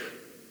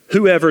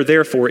 whoever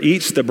therefore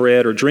eats the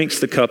bread or drinks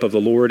the cup of the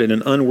Lord in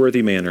an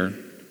unworthy manner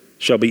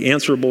shall be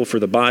answerable for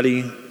the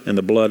body and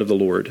the blood of the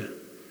Lord.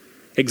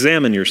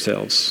 Examine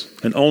yourselves,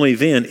 and only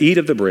then eat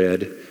of the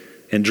bread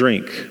and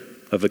drink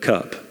of the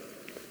cup.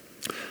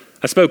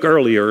 I spoke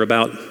earlier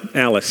about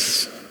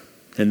Alice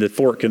and the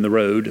fork in the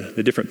road,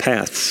 the different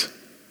paths.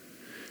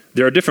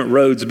 There are different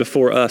roads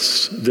before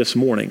us this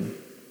morning,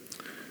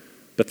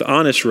 but the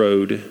honest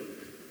road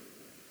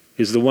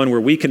is the one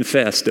where we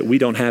confess that we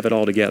don't have it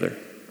all together.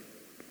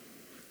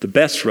 The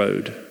best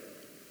road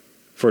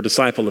for a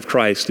disciple of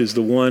Christ is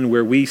the one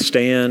where we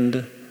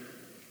stand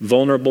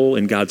vulnerable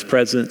in God's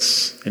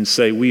presence and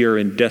say we are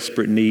in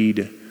desperate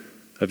need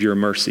of your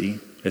mercy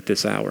at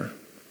this hour.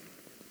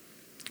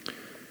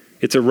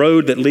 It's a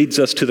road that leads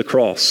us to the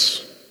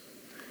cross.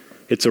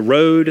 It's a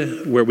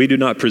road where we do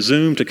not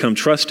presume to come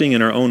trusting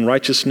in our own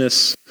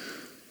righteousness,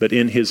 but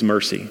in his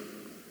mercy.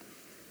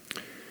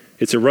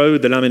 It's a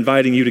road that I'm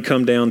inviting you to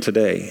come down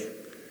today.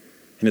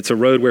 And it's a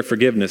road where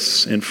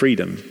forgiveness and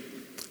freedom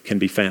can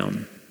be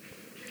found.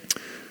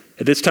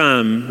 At this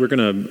time, we're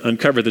going to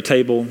uncover the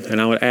table,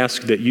 and I would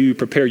ask that you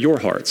prepare your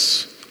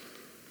hearts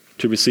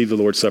to receive the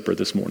Lord's Supper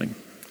this morning.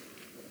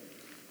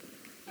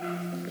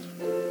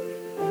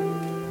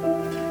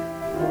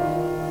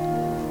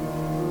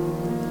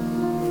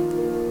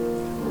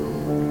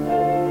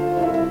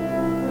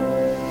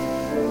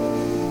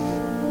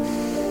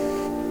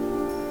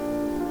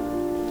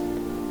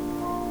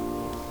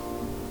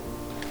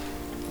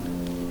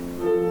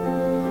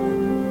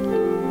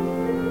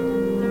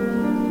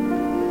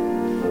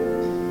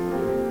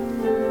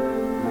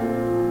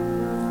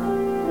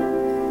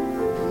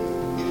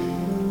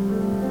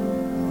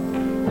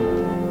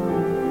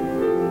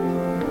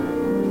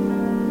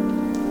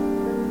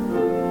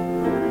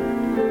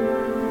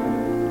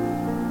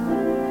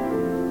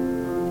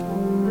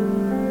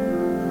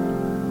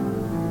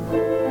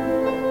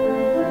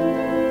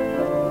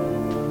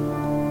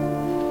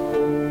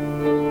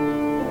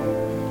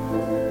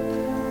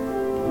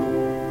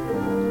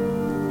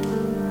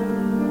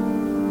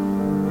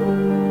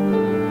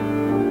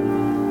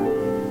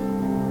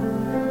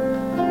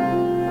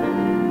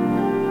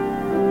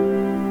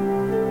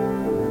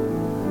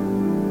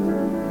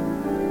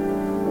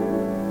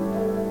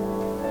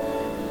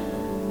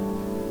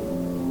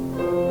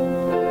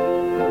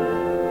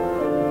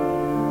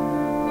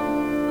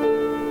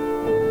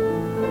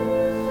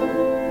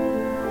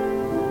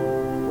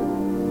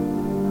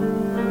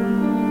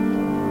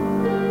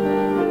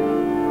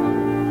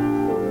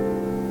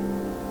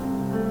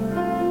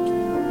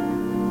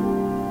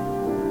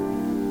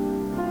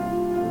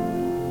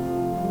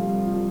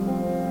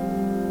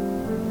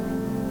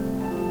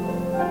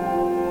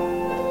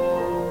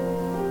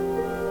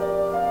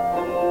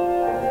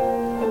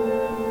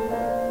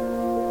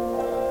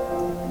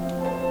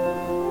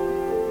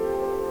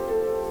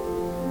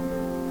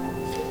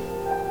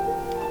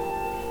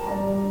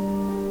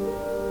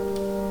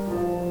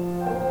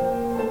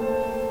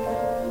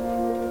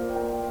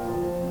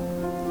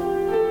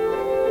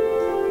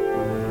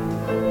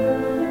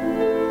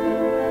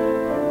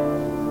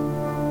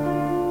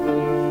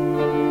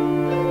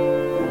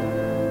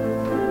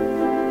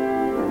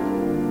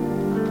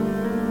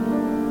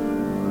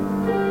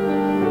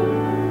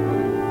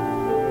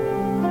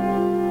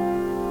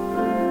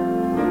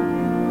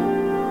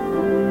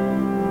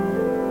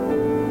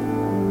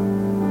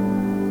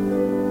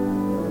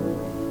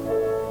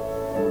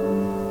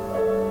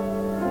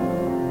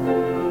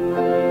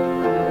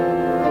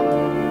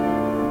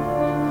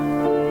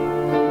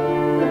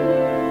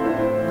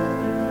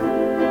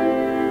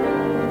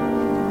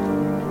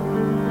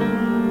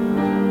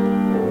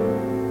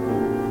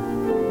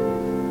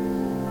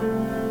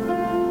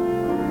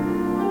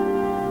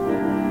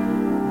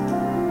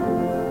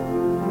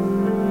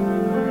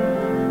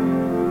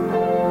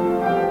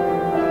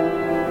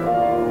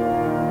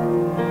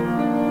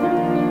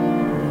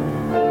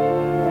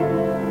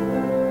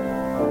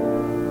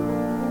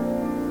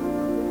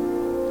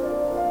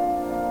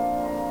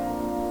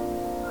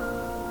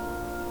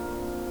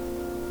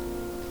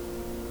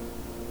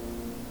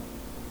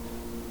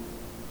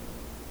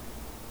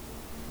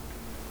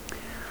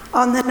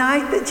 On the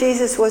night that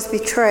Jesus was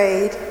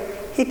betrayed,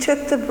 he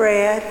took the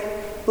bread,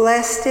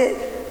 blessed it,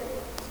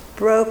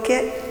 broke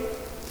it,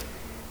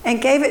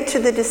 and gave it to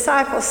the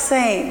disciples,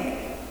 saying,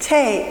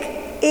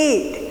 "Take,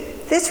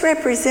 eat. This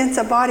represents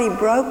a body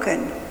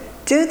broken.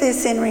 Do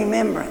this in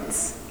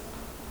remembrance."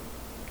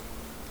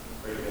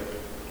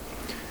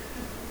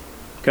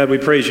 God, we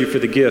praise you for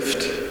the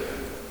gift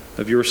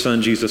of your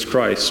Son, Jesus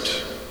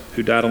Christ,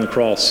 who died on the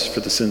cross for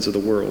the sins of the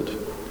world.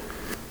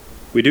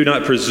 We do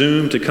not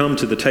presume to come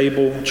to the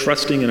table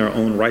trusting in our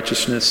own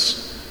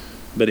righteousness,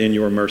 but in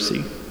your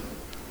mercy.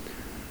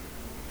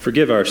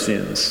 Forgive our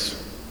sins,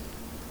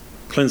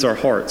 cleanse our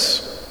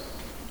hearts,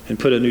 and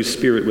put a new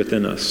spirit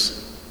within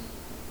us.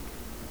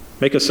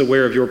 Make us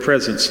aware of your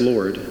presence,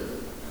 Lord,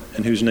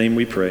 in whose name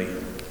we pray.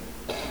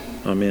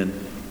 Amen.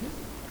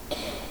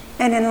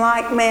 And in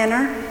like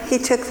manner, he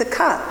took the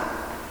cup.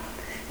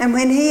 And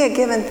when he had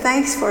given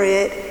thanks for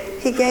it,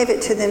 he gave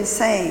it to them,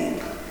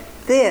 saying,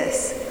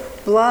 "This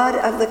blood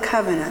of the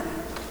covenant,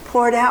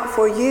 poured out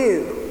for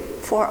you,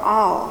 for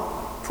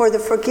all, for the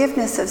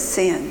forgiveness of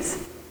sins.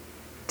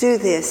 Do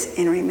this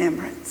in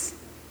remembrance."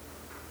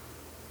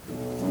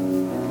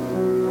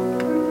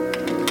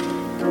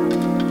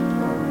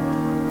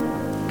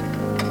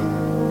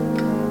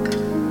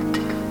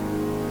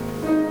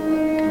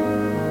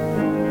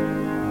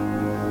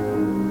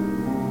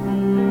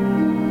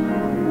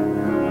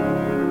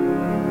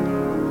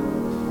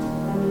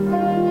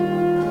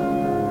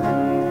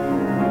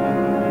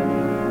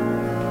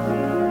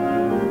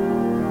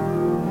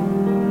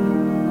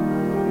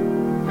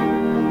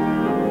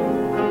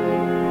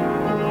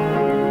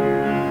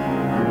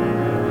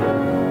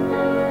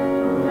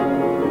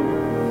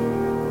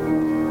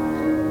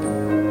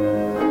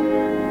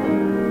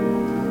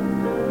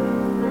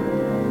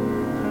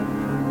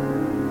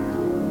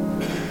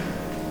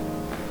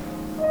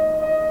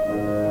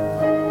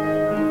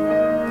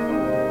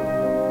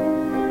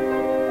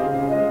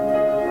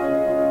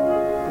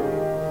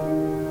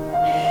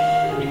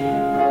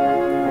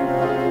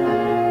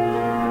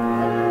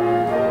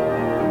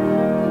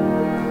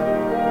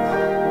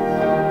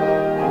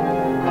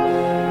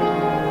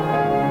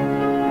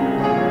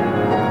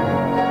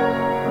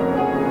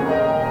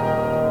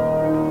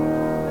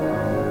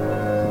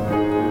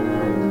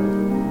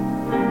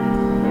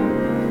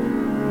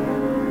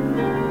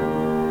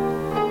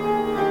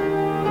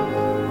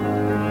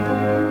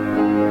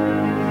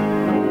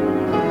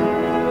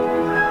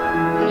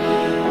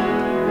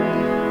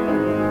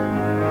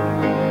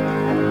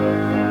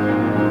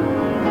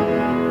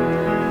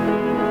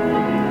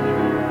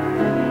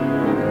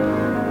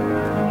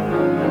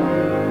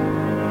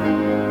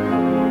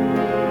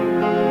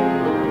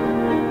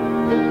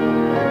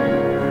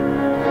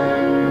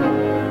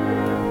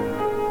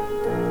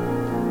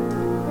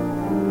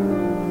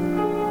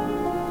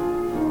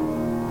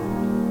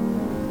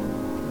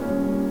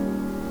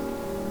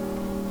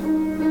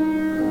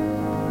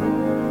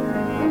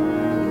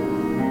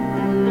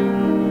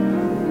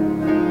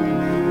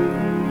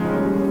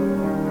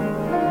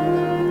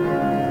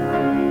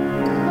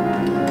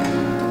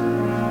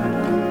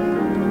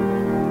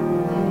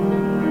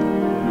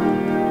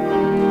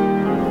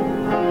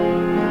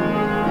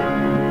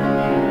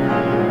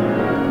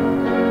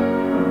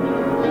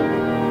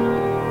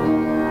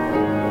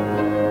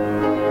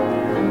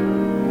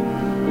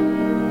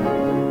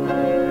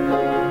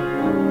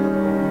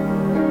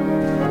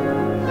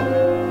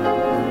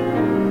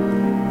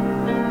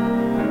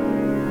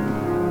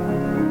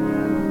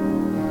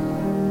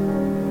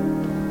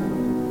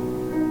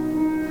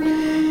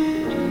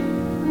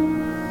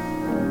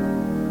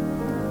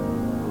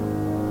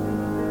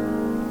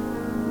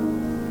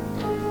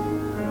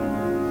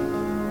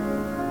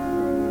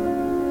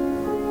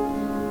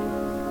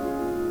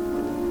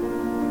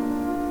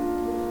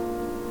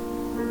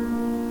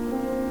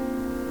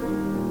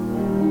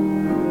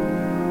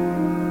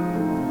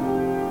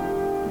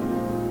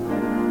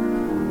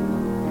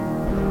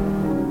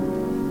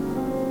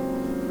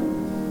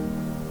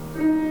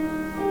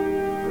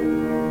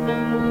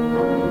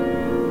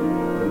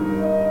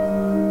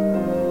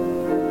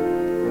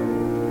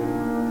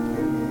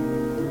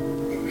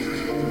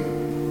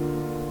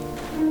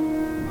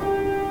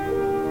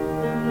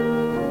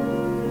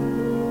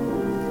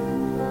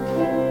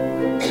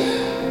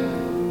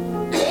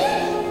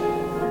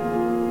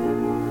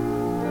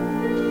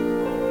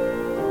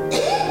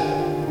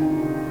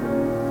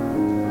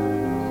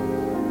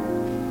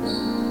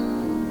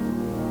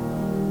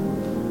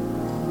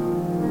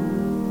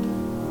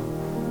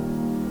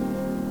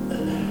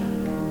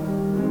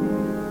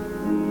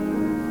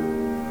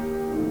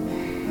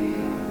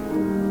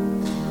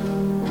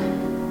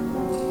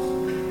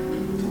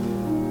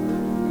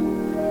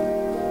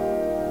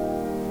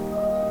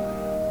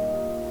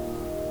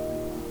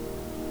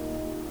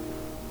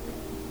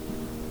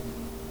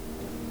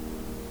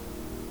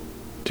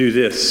 Do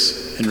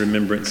this in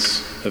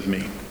remembrance of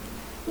me.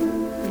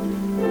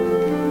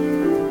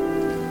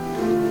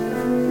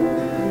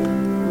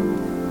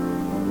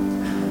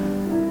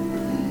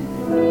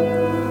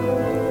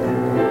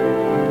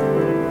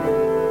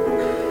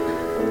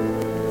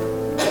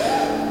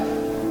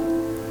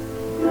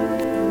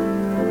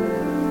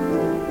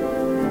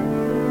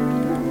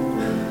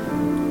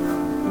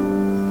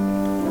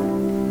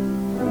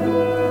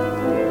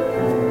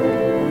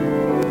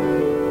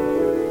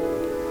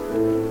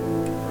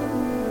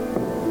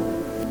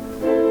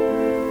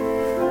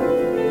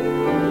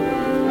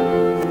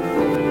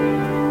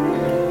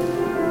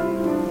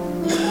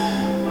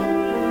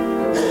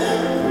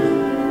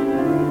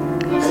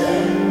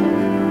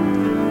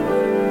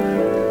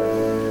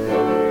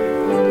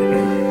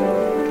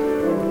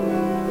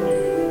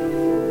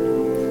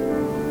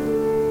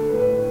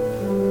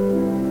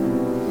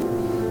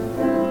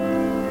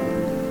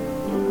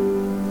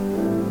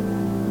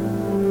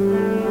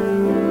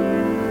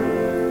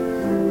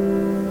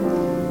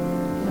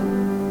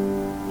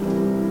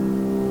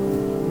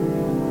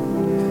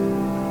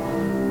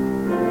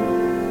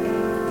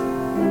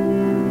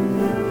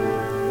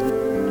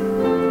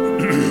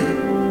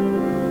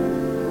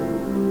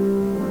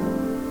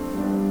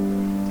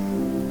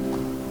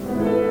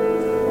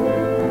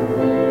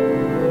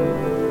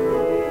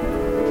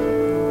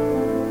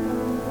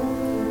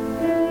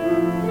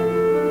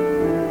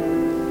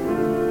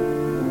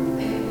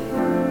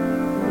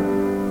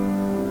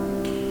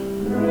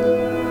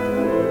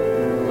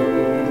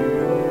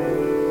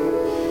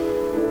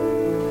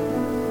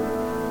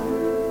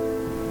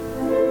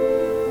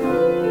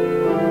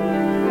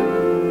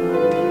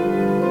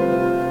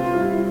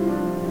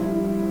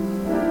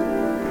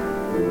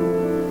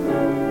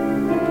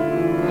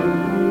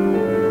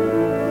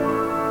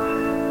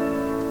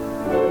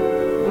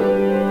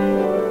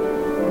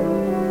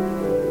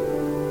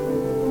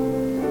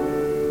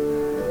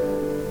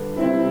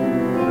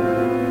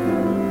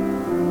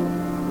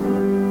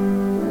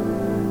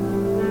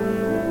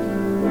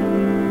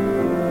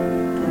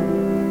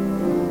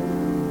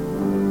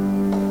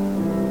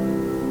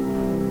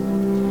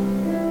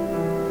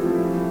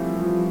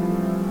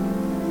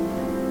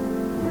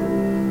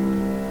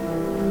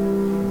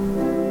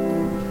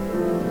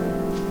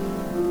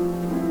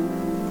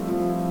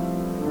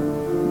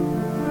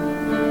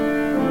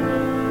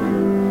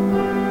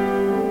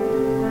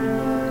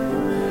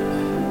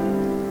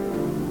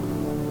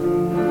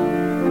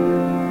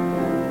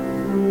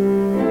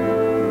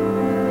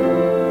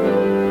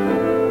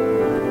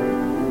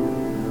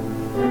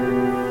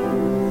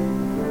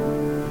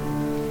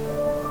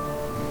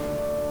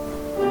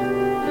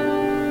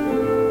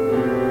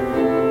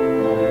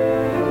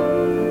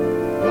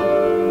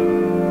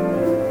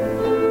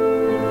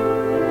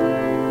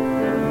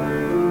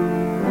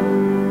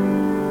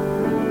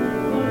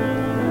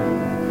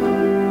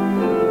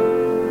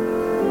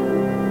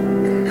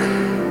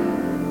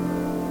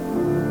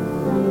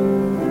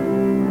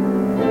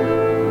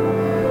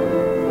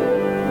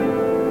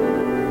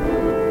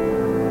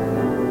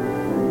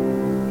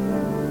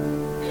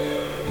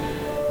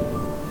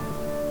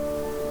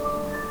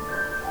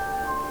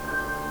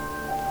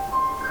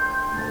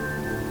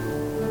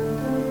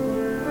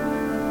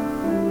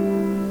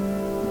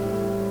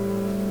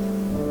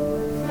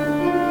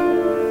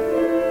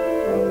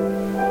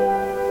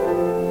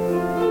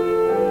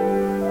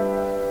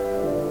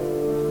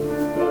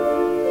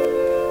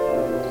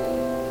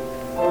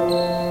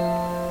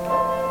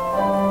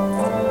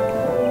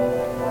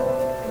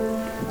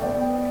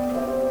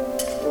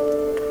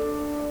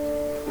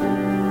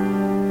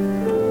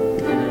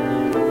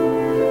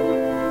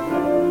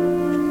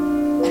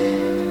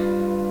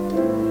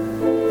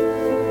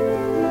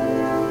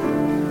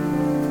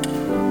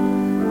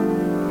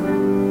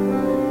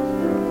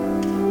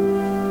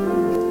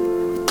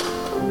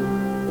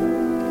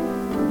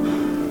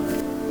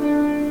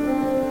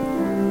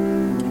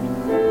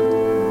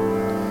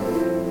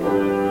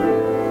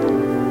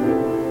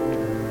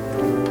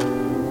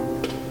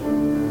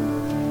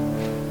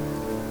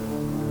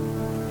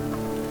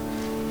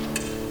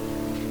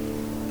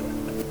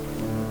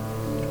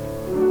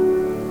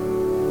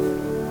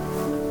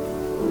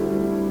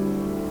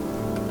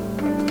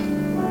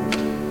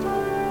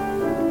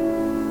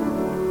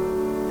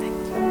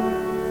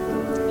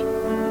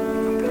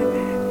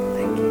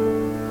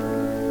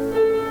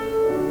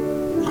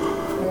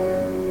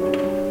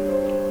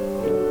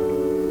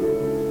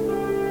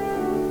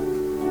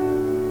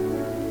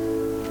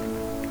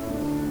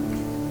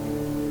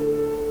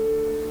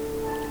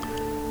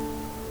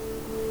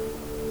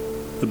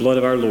 the blood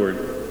of our Lord,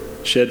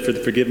 shed for the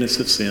forgiveness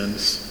of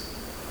sins.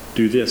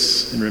 Do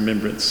this in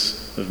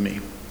remembrance of me.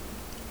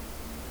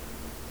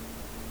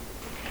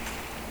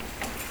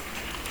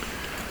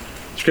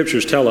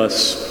 Scriptures tell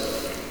us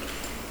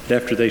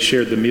that after they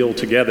shared the meal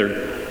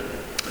together,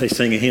 they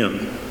sang a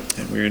hymn,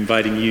 and we're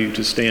inviting you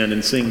to stand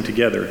and sing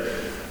together.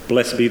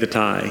 Blessed Be the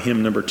Tie,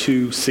 hymn number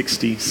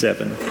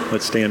 267.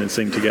 Let's stand and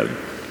sing together.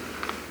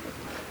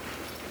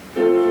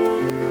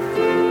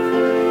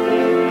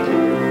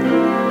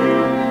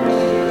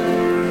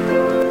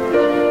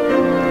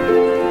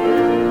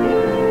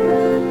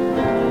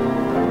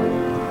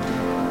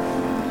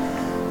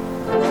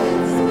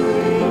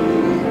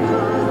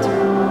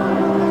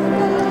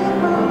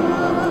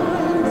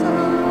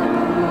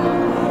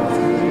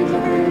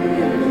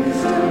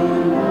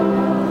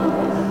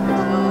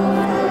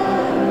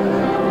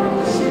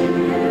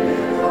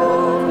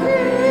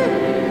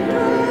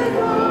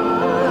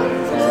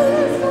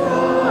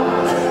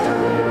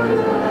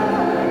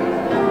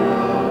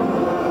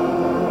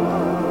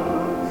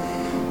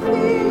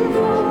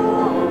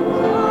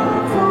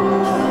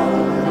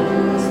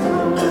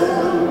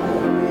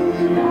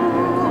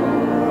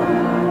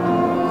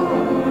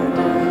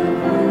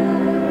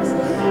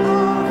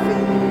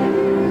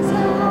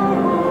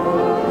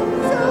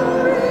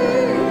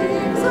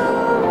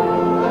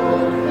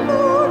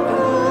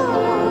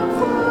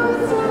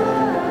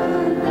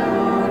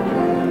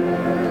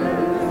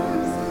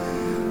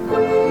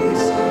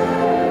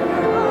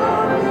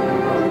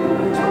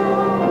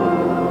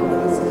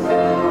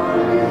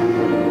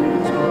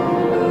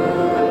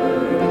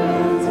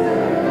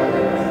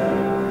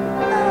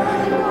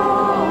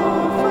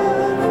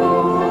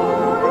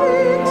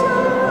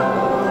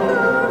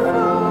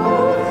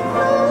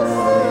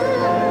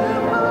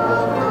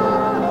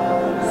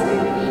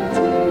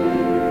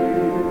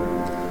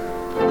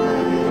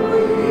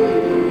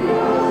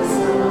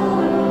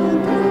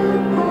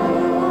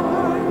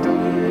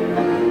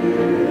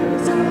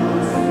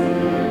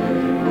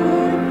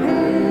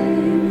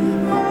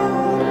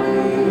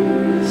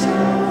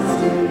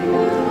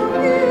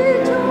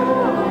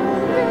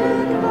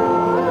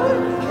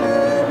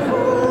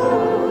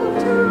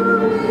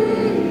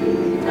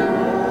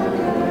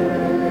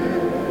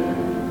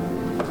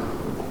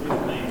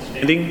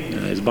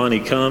 As Bonnie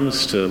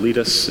comes to lead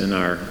us in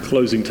our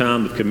closing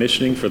time of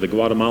commissioning for the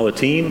Guatemala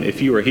team,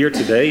 if you are here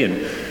today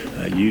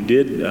and you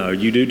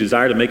do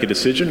desire to make a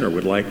decision or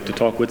would like to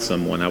talk with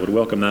someone, I would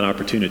welcome that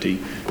opportunity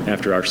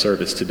after our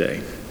service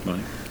today.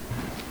 Bonnie.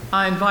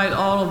 I invite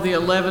all of the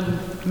 11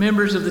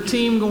 members of the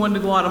team going to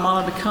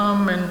Guatemala to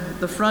come in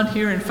the front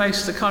here and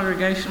face the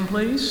congregation,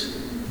 please.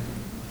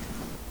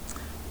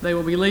 They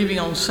will be leaving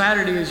on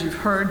Saturday, as you've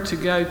heard, to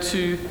go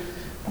to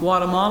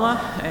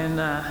Guatemala, and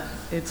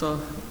it's a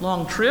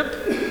long trip.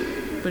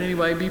 But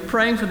anyway, be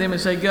praying for them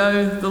as they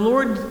go. The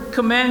Lord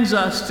commands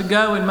us to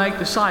go and make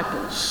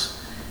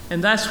disciples,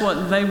 and that's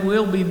what they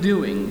will be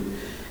doing.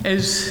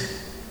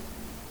 As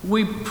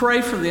we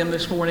pray for them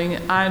this morning,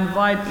 I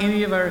invite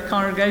any of our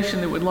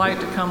congregation that would like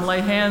to come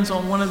lay hands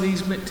on one of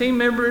these team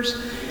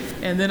members,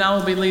 and then I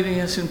will be leading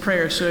us in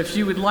prayer. So if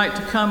you would like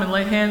to come and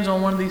lay hands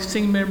on one of these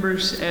team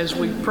members as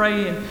we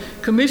pray and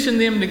commission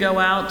them to go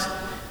out,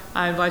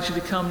 I invite you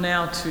to come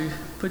now to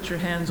put your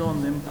hands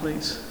on them,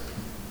 please.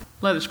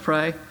 Let us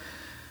pray.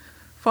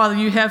 Father,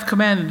 you have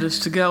commanded us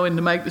to go and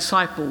to make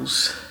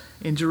disciples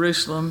in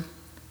Jerusalem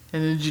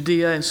and in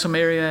Judea and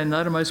Samaria and the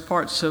uttermost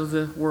parts of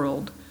the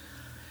world.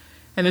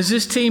 And as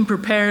this team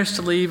prepares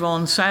to leave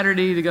on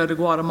Saturday to go to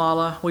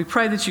Guatemala, we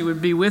pray that you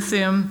would be with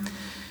them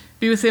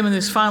in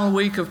this final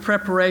week of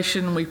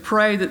preparation. We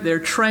pray that their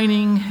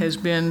training has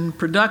been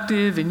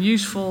productive and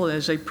useful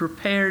as they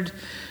prepared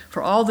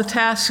for all the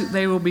tasks that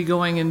they will be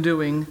going and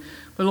doing.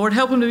 But Lord,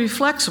 help them to be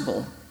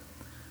flexible,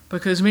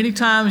 because many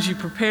times you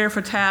prepare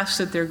for tasks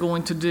that they're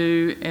going to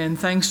do and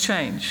things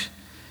change.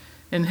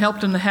 And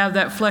help them to have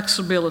that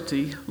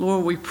flexibility.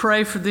 Lord, we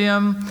pray for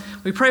them.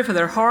 We pray for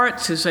their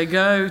hearts as they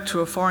go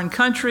to a foreign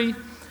country.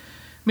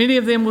 Many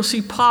of them will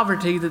see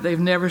poverty that they've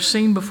never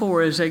seen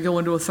before as they go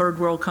into a third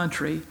world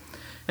country.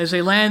 As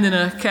they land in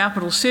a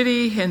capital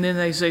city, and then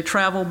as they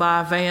travel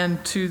by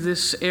van to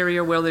this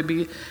area where they'll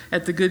be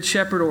at the Good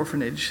Shepherd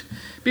Orphanage.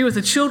 Be with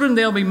the children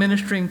they'll be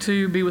ministering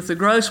to. Be with the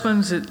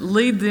Grossmans that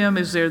lead them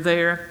as they're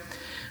there.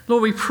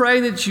 Lord, we pray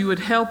that you would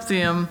help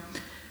them,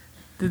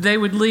 that they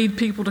would lead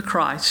people to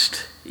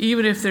Christ,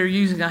 even if they're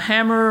using a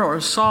hammer or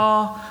a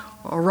saw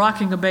or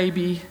rocking a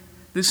baby,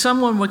 that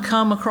someone would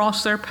come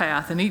across their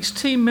path and each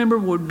team member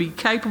would be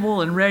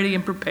capable and ready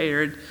and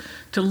prepared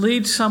to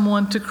lead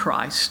someone to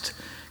Christ,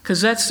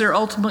 because that's their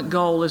ultimate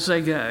goal as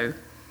they go.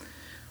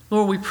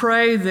 Lord, we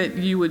pray that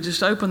you would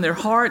just open their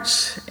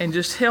hearts and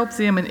just help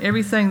them in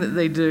everything that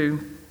they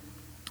do.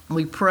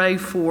 We pray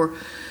for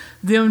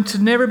them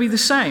to never be the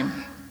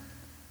same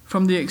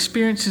from the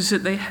experiences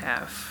that they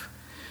have.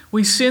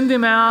 We send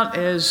them out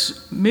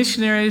as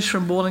missionaries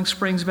from Boiling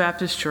Springs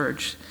Baptist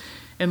Church.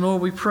 And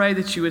Lord, we pray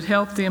that you would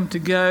help them to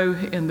go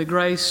in the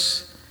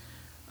grace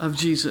of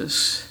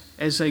Jesus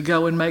as they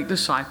go and make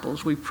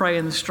disciples. We pray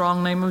in the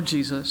strong name of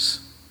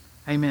Jesus.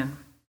 Amen.